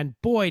there. And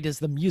boy, does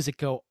the music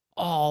go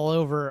all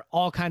over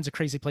all kinds of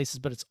crazy places,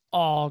 but it's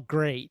all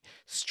great.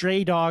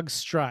 Stray Dogs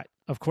Strut,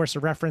 of course, a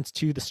reference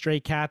to the Stray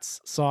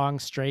Cats song,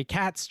 Stray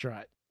Cat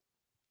Strut.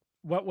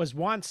 What was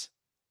once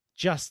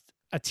just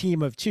a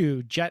team of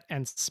 2, Jet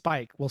and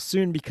Spike, will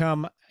soon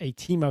become a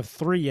team of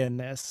 3 in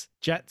this,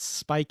 Jet,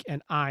 Spike,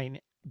 and Ein,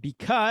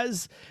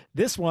 because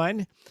this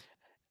one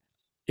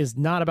is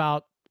not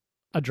about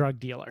a drug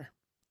dealer.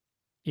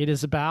 It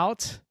is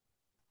about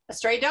a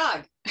stray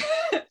dog.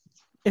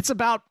 It's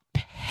about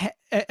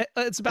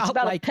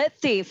like a pet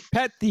thief.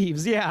 Pet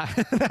thieves, yeah.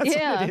 That's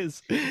what it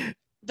is.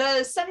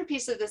 The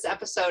centerpiece of this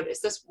episode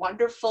is this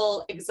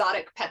wonderful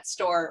exotic pet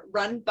store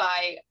run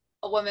by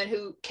a woman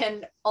who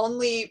can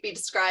only be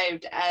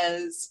described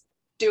as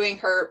doing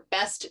her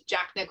best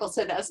Jack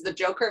Nicholson as the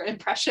Joker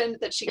impression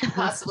that she could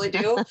possibly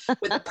do,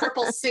 with the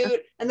purple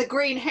suit and the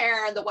green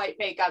hair and the white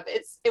makeup.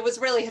 It was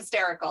really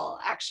hysterical,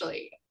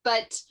 actually.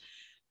 But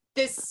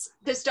this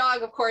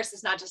dog, of course,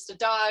 is not just a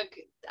dog.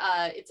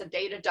 It's a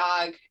data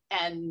dog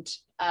and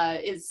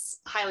is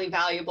highly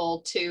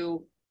valuable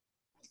to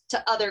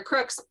other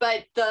crooks.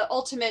 But the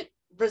ultimate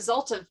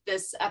result of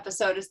this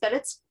episode is that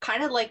it's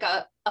kind of like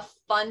a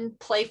fun,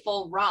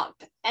 playful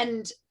romp.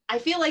 And I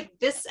feel like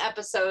this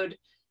episode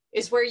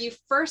is where you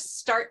first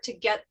start to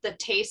get the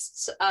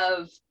tastes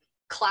of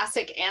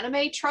classic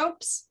anime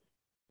tropes.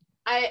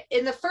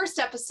 In the first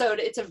episode,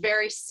 it's a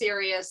very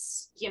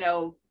serious,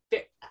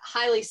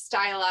 highly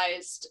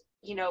stylized,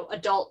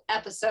 adult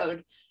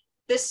episode.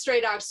 This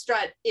Stray Dog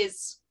Strut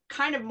is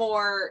kind of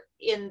more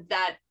in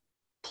that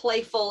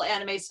playful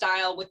anime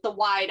style with the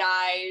wide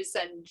eyes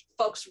and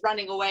folks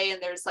running away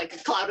and there's like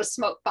a cloud of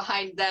smoke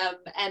behind them.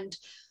 And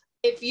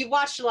if you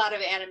watched a lot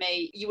of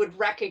anime, you would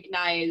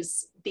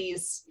recognize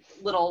these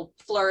little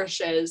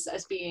flourishes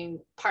as being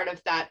part of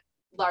that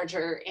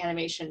larger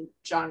animation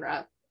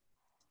genre.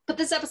 But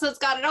this episode's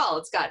got it all.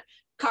 It's got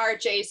car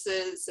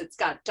chases, it's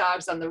got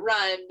dogs on the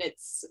run,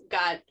 it's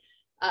got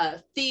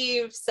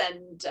thieves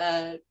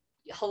and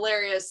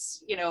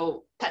hilarious,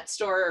 pet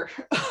store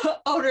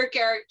owner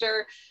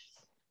character.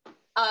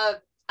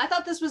 I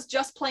thought this was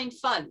just plain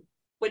fun,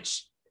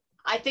 which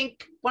I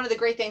think one of the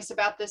great things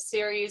about this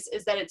series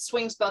is that it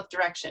swings both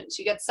directions.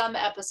 You get some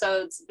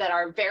episodes that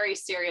are very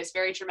serious,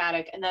 very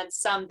dramatic, and then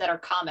some that are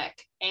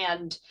comic.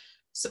 And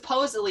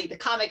supposedly the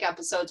comic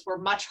episodes were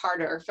much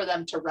harder for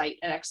them to write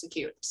and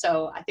execute.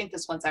 So I think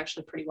this one's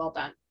actually pretty well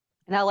done.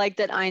 And I like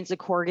that Ein's a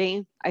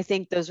corgi. I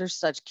think those are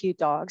such cute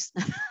dogs.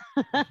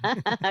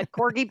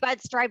 Corgi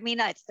butts drive me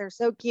nuts. They're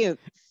so cute.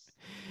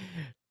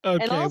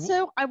 Okay. And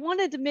also, I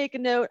wanted to make a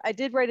note. I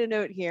did write a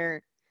note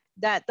here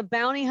that the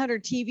Bounty Hunter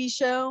TV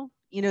show,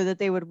 that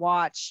they would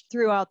watch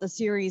throughout the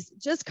series,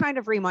 just kind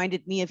of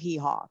reminded me of Hee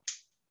Haw.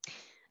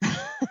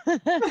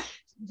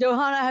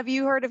 Johanna, have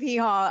you heard of Hee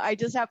Haw? I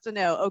just have to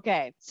know.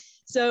 Okay.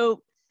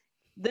 So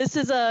this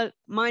is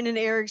mine and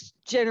Eric's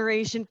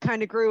generation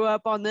kind of grew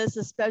up on this,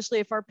 especially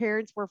if our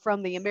parents were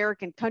from the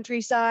American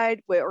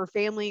countryside or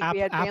family. We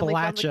had family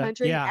from the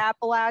country,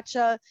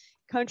 Appalachia.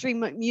 Country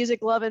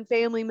music loving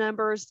family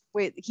members.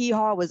 Hee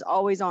Haw was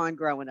always on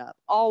growing up,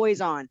 always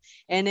on.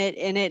 And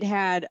it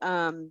had,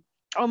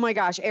 oh my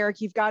gosh,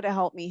 Eric, you've got to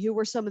help me. Who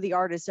were some of the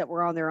artists that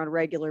were on there on a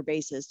regular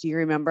basis? Do you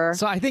remember?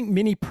 So I think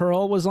Minnie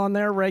Pearl was on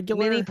there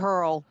regular. Minnie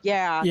Pearl.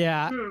 Yeah.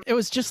 Yeah. It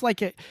was just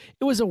like it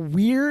was a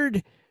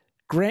weird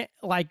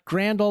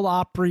Grand Ole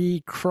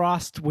Opry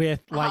crossed with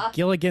like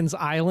Gilligan's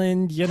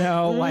Island, it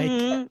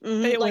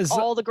like was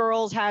all the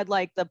girls had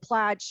like the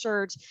plaid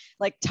shirts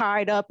like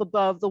tied up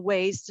above the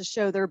waist to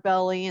show their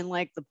belly and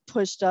like the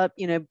pushed up,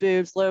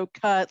 boobs low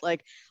cut,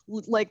 like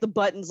the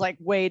buttons like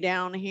way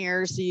down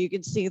here so you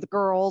can see the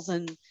girls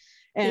and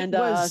it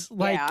was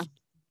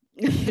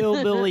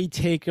hillbilly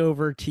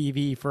takeover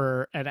TV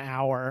for an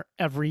hour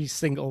every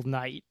single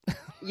night.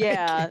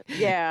 Yeah,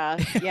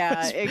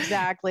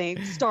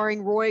 exactly.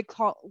 Starring Roy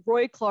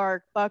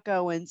Clark, Buck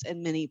Owens,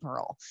 and Minnie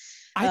Pearl.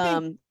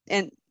 I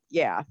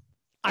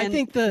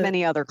think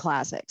many other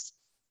classics.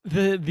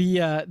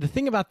 The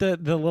thing about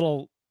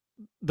the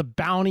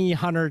Bounty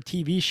Hunter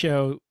TV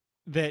show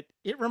that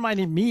it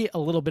reminded me a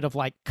little bit of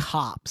like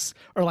Cops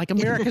or like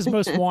America's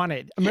Most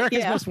Wanted.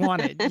 America's Most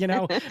Wanted, you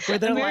know, where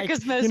they're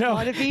America's like, Most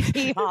Wanted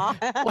VT, huh?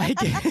 like,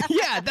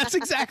 yeah, that's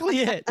exactly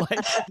it. Like,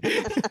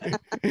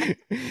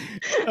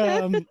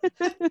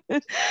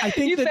 I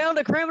think you found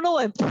a criminal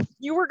and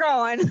you were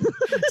gone.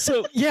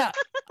 So yeah,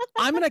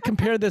 I'm going to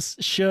compare this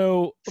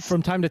show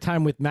from time to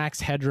time with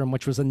Max Headroom,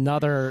 which was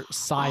another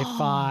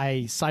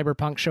sci-fi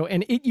cyberpunk show.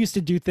 And it used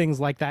to do things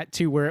like that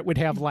too, where it would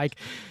have like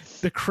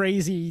the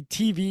crazy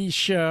TV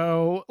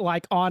show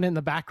like on in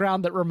the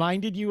background that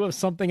reminded you of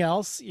something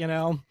else, you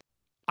know.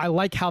 I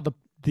like how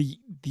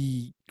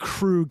the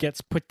crew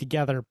gets put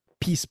together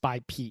piece by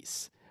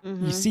piece.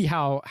 Mm-hmm. You see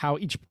how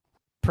each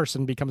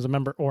person becomes a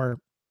member, or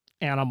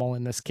animal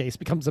in this case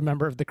becomes a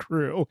member of the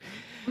crew.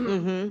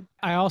 Mm-hmm.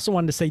 I also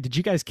wanted to say, did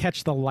you guys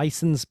catch the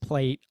license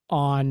plate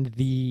on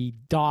the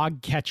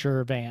dog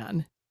catcher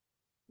van?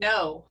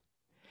 No.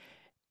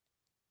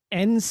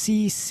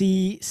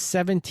 NCC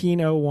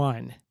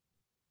 1701.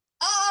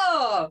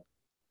 Oh,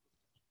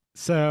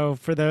 So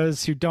for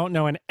those who don't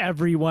know, and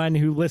everyone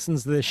who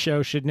listens to this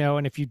show should know,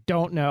 and if you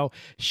don't know,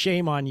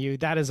 shame on you.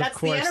 That is, that's of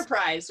course, the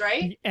Enterprise,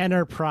 right? the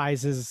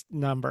Enterprise's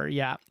number.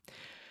 Yeah.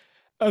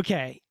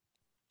 Okay.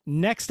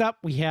 Next up,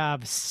 we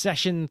have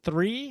Session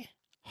 3,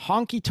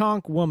 Honky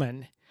Tonk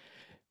Woman.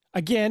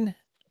 Again,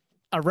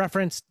 a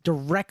reference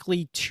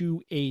directly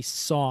to a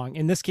song,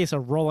 in this case, a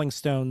Rolling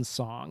Stones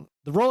song.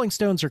 The Rolling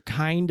Stones are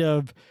kind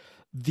of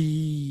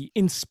the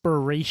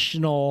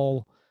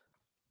inspirational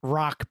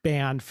rock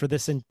band for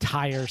this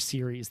entire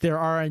series. There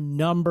are a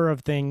number of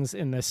things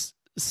in this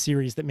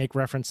series that make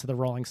reference to the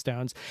Rolling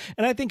Stones.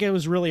 And I think it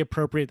was really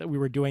appropriate that we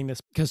were doing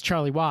this because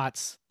Charlie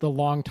Watts, the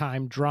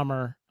longtime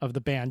drummer of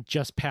the band,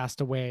 just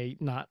passed away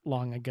not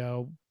long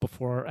ago,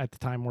 before at the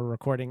time we're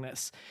recording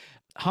this.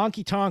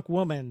 Honky Tonk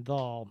Woman,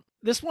 though.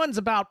 This one's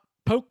about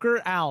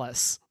Poker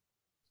Alice.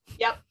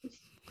 Yep.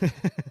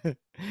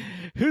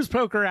 Who's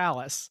Poker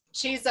Alice?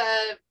 She's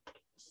a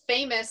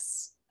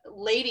famous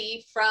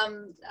lady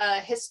from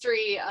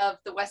history of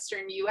the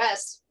Western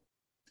US,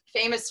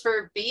 famous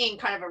for being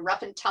kind of a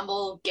rough and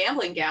tumble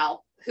gambling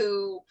gal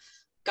who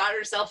got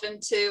herself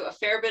into a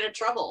fair bit of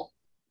trouble,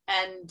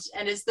 and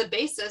is the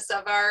basis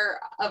of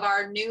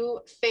our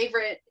new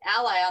favorite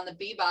ally on the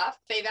Bebop,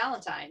 Faye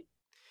Valentine.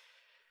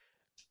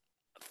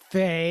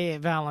 Faye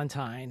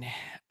Valentine.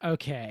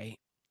 Okay.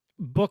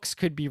 Books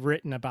could be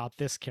written about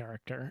this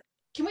character.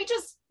 Can we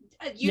just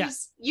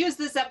use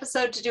this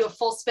episode to do a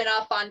full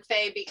spin-off on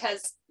Faye?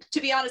 Because to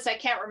be honest, I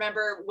can't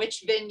remember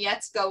which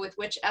vignettes go with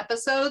which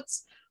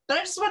episodes, but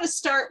I just want to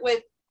start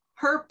with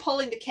her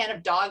pulling the can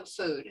of dog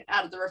food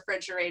out of the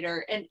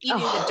refrigerator and eating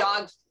the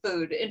dog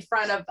food in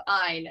front of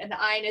Ein. And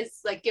Ein is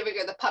like giving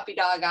her the puppy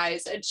dog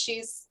eyes. And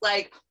she's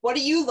like, what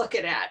are you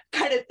looking at?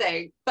 Kind of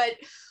thing. But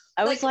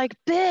I was like,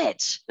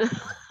 bitch. I'm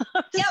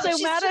so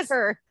mad at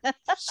her.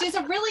 She's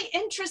a really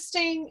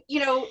interesting,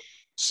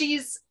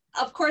 she's,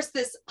 of course,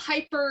 this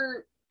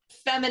hyper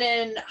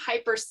feminine,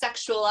 hyper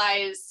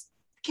sexualized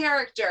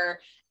character.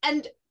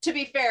 And to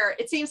be fair,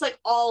 it seems like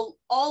all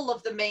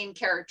of the main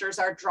characters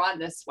are drawn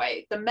this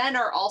way. The men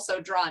are also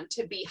drawn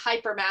to be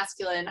hyper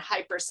masculine,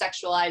 hyper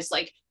sexualized,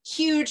 like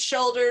huge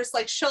shoulders,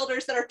 like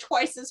shoulders that are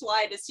twice as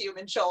wide as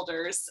human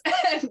shoulders,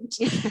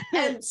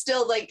 and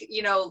still like,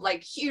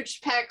 like huge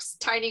pecs,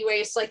 tiny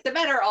waist. Like the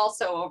men are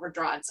also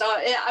overdrawn. So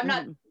I'm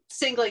not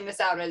singling this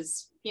out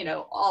as,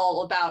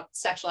 all about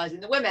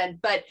sexualizing the women,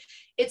 but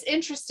it's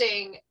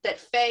interesting that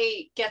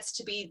Faye gets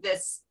to be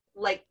this,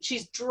 like,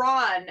 she's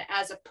drawn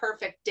as a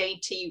perfect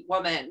dainty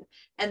woman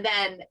and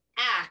then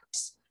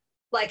acts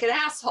like an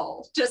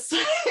asshole, just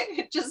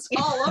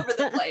all over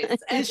the place.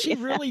 And is she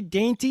really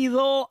dainty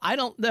though? I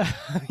don't know.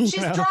 She's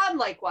drawn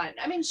like one.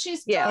 I mean,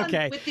 she's drawn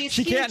with these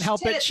she can't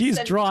help it. She's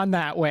drawn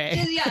that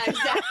way. Yeah,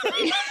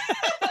 exactly.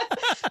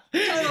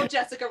 Total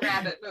Jessica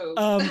Rabbit move.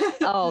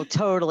 Oh,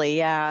 totally.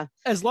 Yeah.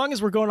 As long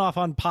as we're going off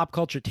on pop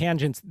culture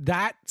tangents,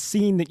 that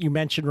scene that you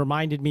mentioned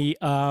reminded me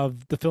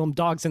of the film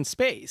Dogs in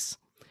Space.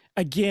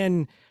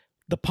 Again,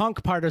 the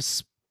punk part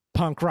is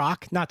punk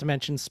rock, not to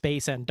mention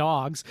space and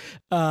dogs.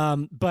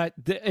 But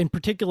in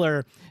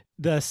particular,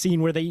 the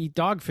scene where they eat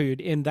dog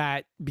food in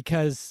that,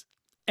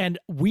 and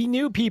we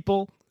knew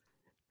people,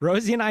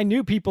 Rosie and I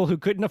knew people who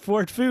couldn't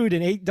afford food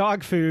and ate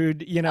dog food,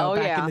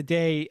 back in the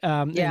day,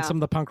 in some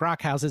of the punk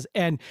rock houses.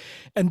 And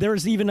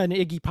there's even an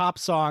Iggy Pop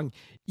song,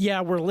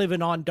 "Yeah, We're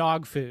Living on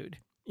Dog Food,"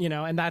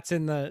 and that's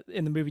in the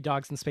movie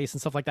Dogs in Space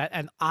and stuff like that.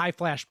 And I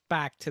flash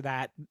back to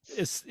that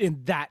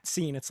in that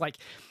scene. It's like,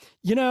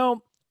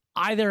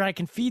 either I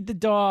can feed the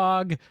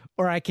dog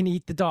or I can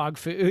eat the dog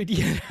food,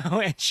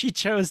 and she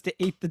chose to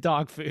eat the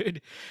dog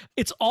food.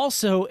 It's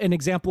also an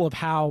example of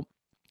how,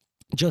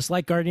 just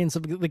like Guardians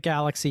of the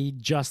Galaxy,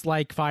 just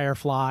like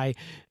Firefly,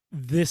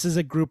 this is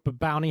a group of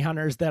bounty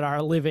hunters that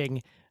are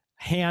living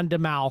hand to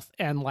mouth,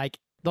 and like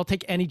they'll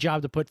take any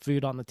job to put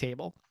food on the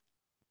table.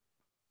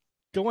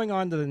 Going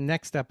on to the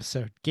next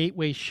episode,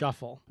 Gateway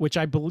Shuffle, which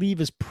I believe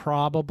is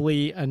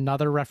probably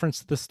another reference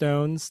to the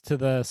Stones, to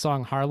the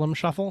song Harlem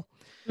Shuffle.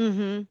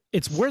 Mm-hmm.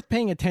 It's worth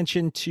paying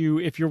attention to,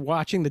 if you're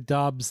watching the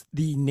dubs,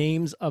 the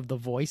names of the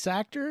voice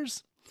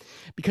actors,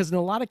 because in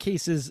a lot of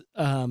cases,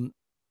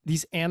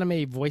 these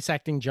anime voice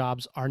acting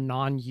jobs are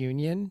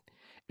non-union.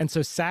 And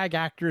so SAG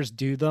actors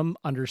do them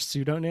under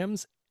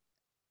pseudonyms,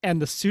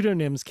 and the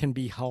pseudonyms can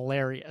be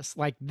hilarious.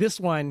 Like this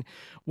one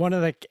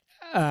of the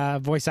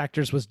voice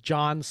actors was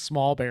John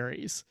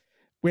Smallberries,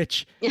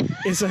 which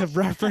is a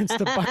reference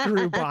to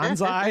Buckaroo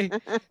Banzai.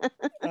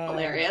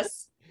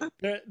 Hilarious.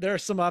 There are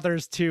some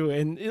others too.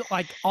 And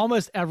like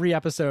almost every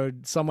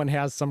episode, someone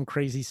has some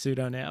crazy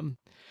pseudonym.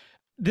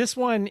 This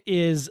one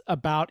is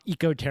about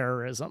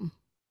eco-terrorism.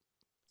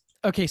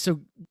 Okay,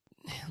 so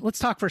let's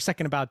talk for a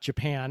second about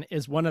Japan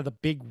is one of the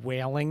big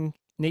whaling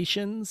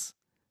nations.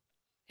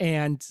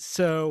 And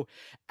so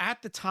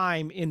at the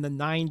time in the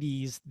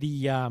 90s,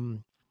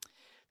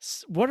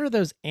 what are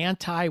those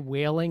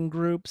anti-whaling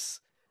groups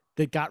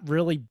that got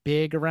really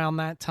big around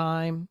that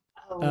time?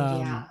 Oh,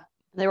 yeah.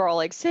 They were all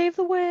like, save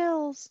the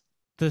whales.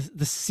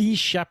 The Sea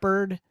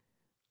Shepherd.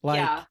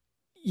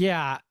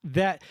 Yeah,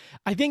 that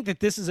I think that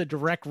this is a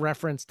direct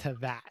reference to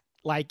that.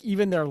 Like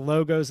even their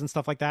logos and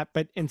stuff like that,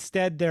 but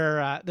instead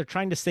they're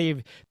trying to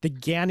save the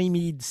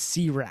Ganymede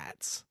sea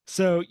rats.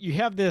 So you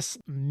have this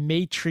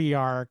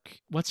matriarch.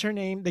 What's her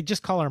name? They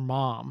just call her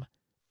Mom.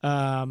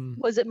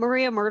 Was it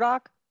Maria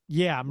Murdoch?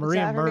 Yeah,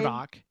 Maria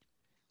Murdoch.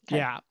 Okay.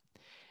 Yeah,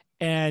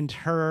 and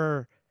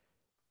her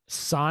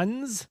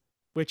sons,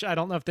 which I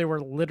don't know if they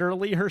were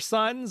literally her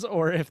sons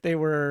or if they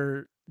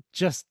were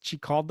just she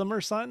called them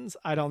her sons.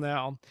 I don't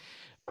know,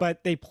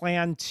 but they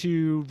plan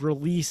to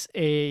release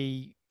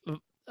a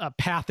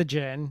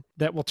pathogen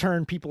that will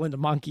turn people into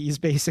monkeys,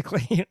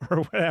 basically, or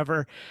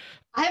whatever.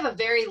 I have a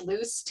very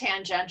loose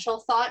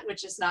tangential thought,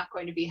 which is not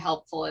going to be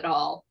helpful at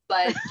all.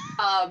 But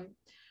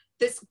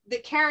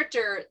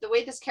the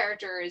way this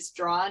character is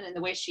drawn and the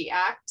way she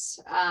acts,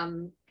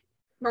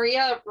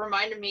 Maria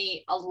reminded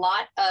me a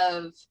lot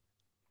of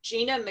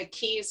Gina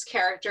McKee's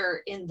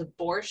character in The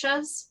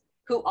Borgias,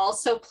 who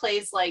also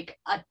plays like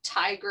a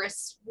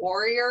tigress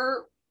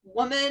warrior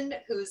woman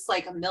who's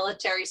like a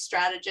military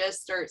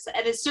strategist,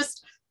 and it's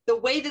just the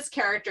way this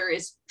character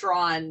is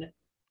drawn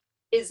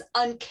is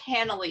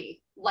uncannily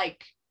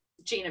like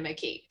Gina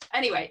McKee.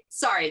 Anyway,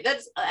 sorry,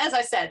 that's, as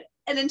I said,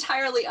 an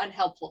entirely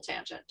unhelpful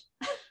tangent.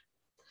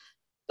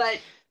 But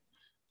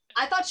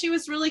I thought she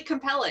was really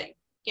compelling.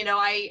 You know,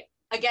 I,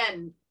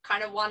 again,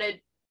 kind of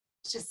wanted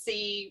to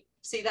see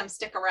them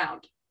stick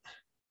around.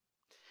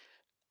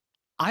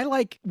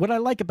 What I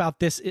like about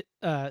this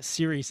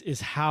series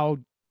is how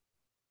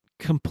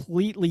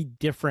completely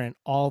different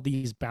all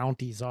these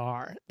bounties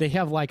are. They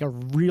have like a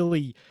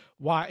really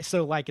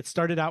so like it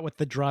started out with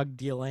the drug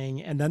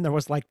dealing, and then there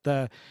was like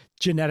the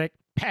genetic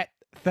pet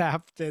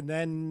theft, and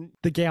then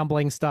the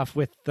gambling stuff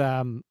with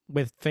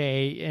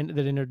Faye, and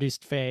that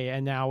introduced Faye,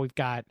 and now we've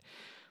got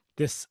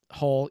this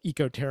whole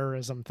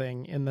eco-terrorism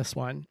thing in this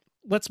one.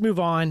 Let's move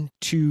on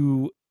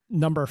to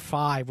number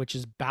 5, which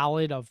is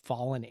Ballad of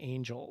Fallen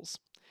Angels.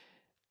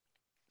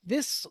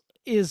 This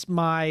is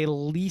my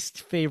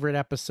least favorite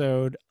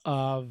episode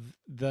of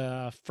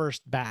the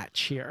first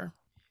batch here.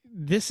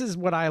 This is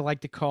what I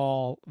like to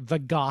call the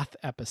goth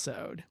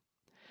episode.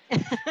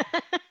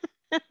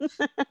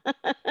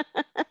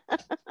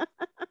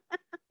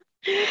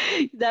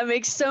 That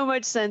makes so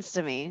much sense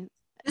to me.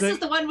 This is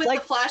the one with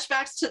the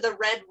flashbacks to the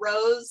red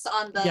rose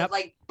on the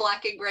like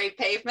black and gray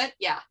pavement.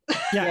 Yeah.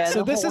 Yeah. So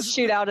the this whole is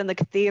shootout in the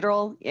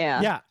cathedral.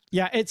 Yeah.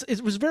 Yeah.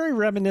 It was very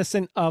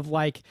reminiscent of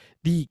like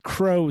the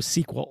Crow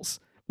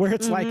sequels, where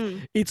it's like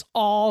it's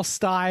all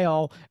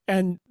style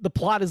and the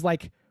plot is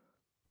like,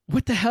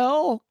 what the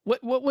hell?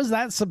 What was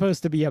that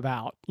supposed to be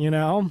about? You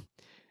know?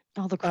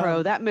 Oh, The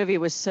Crow. That movie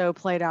was so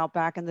played out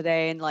back in the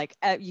day, and like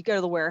you go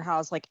to the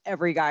warehouse, like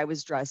every guy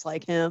was dressed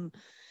like him.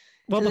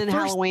 Well, and then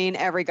Halloween,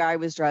 every guy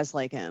was dressed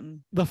like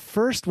him. The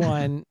first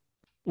one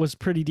was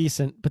pretty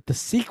decent, but the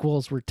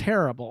sequels were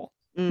terrible.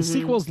 The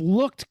sequels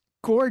looked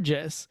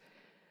gorgeous.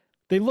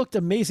 They looked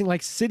amazing.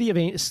 Like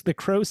the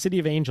Crow City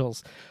of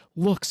Angels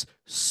looks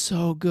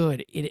so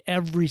good.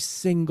 Every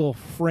single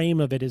frame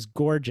of it is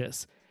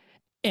gorgeous.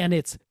 And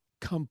it's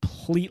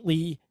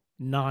completely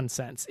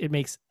nonsense. It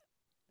makes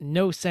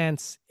no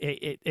sense.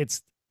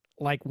 It's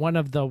like one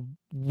of the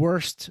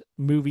worst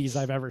movies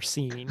I've ever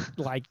seen.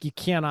 Like you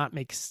cannot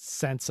make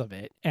sense of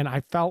it. And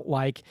I felt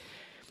like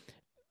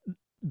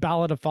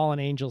Ballad of Fallen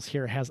Angels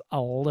here has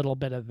a little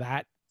bit of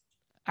that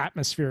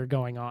atmosphere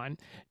going on.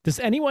 Does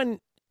anyone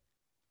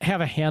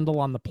have a handle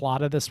on the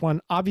plot of this one?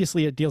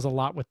 Obviously it deals a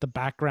lot with the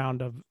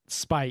background of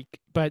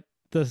Spike, but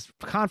the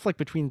conflict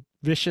between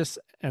Vicious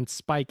and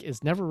Spike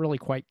is never really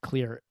quite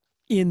clear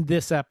in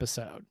this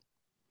episode.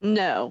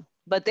 No,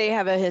 but they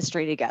have a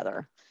history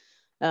together.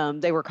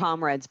 They were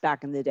comrades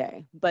back in the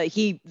day, but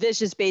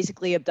Vicious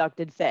basically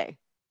abducted Faye,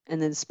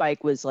 and then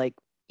Spike was like,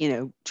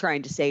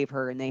 trying to save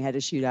her, and they had a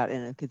shootout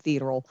in a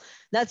cathedral.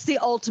 That's the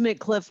ultimate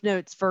Cliff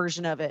Notes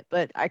version of it,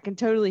 but I can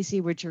totally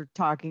see what you're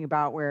talking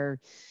about, where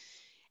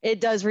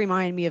it does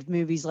remind me of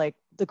movies like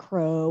The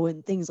Crow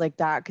and things like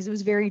that, because it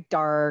was very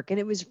dark and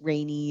it was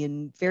rainy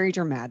and very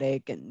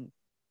dramatic. And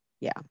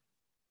yeah.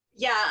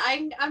 Yeah,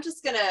 I'm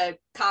just gonna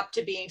cop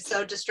to being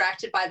so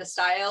distracted by the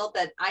style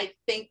that I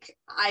think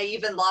I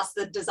even lost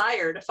the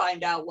desire to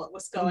find out what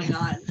was going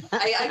on.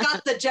 I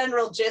got the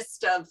general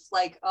gist of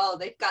like, oh,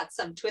 they've got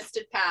some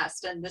twisted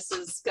past and this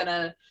is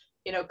gonna,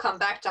 come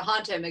back to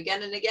haunt him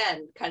again and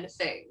again kind of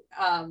thing.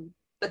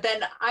 But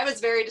then I was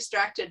very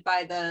distracted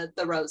by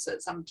the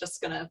roses. I'm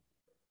just gonna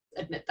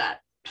admit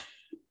that.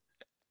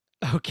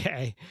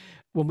 Okay.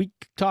 When we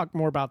talk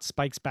more about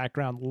Spike's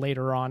background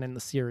later on in the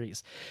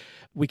series,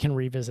 we can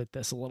revisit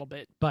this a little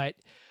bit. But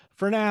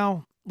for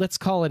now, let's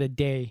call it a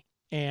day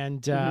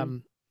and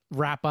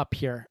wrap up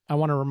here. I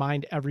want to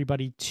remind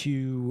everybody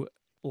to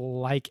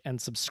like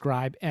and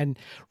subscribe. And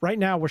right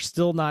now, we're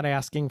still not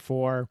asking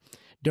for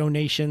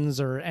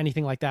donations or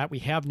anything like that. We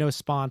have no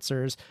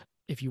sponsors.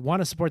 If you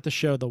want to support the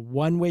show, the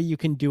one way you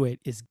can do it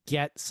is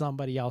get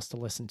somebody else to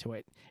listen to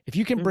it. If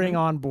you can bring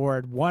on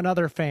board one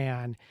other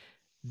fan,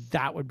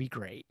 that would be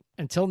great.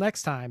 Until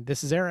next time,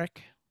 this is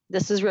Eric.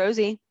 This is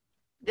Rosie.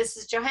 This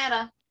is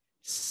Johanna.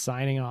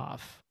 Signing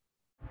off.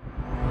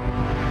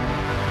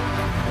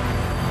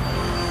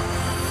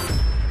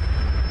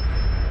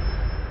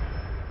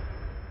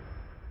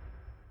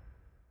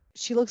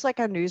 She looks like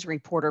a news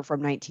reporter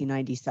from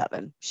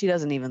 1997. She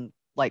doesn't even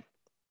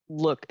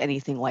look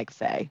anything like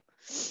Faye.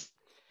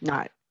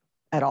 Not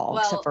at all,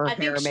 except for her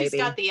hair, think maybe. She's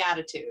got the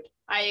attitude.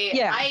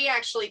 I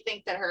actually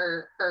think that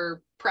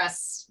her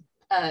press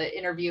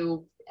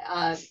interview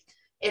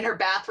in her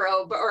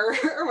bathrobe or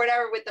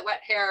whatever with the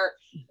wet hair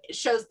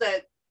shows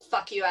the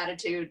fuck you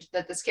attitude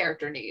that this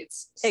character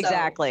needs. So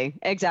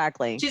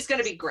Exactly. she's going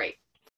to be great.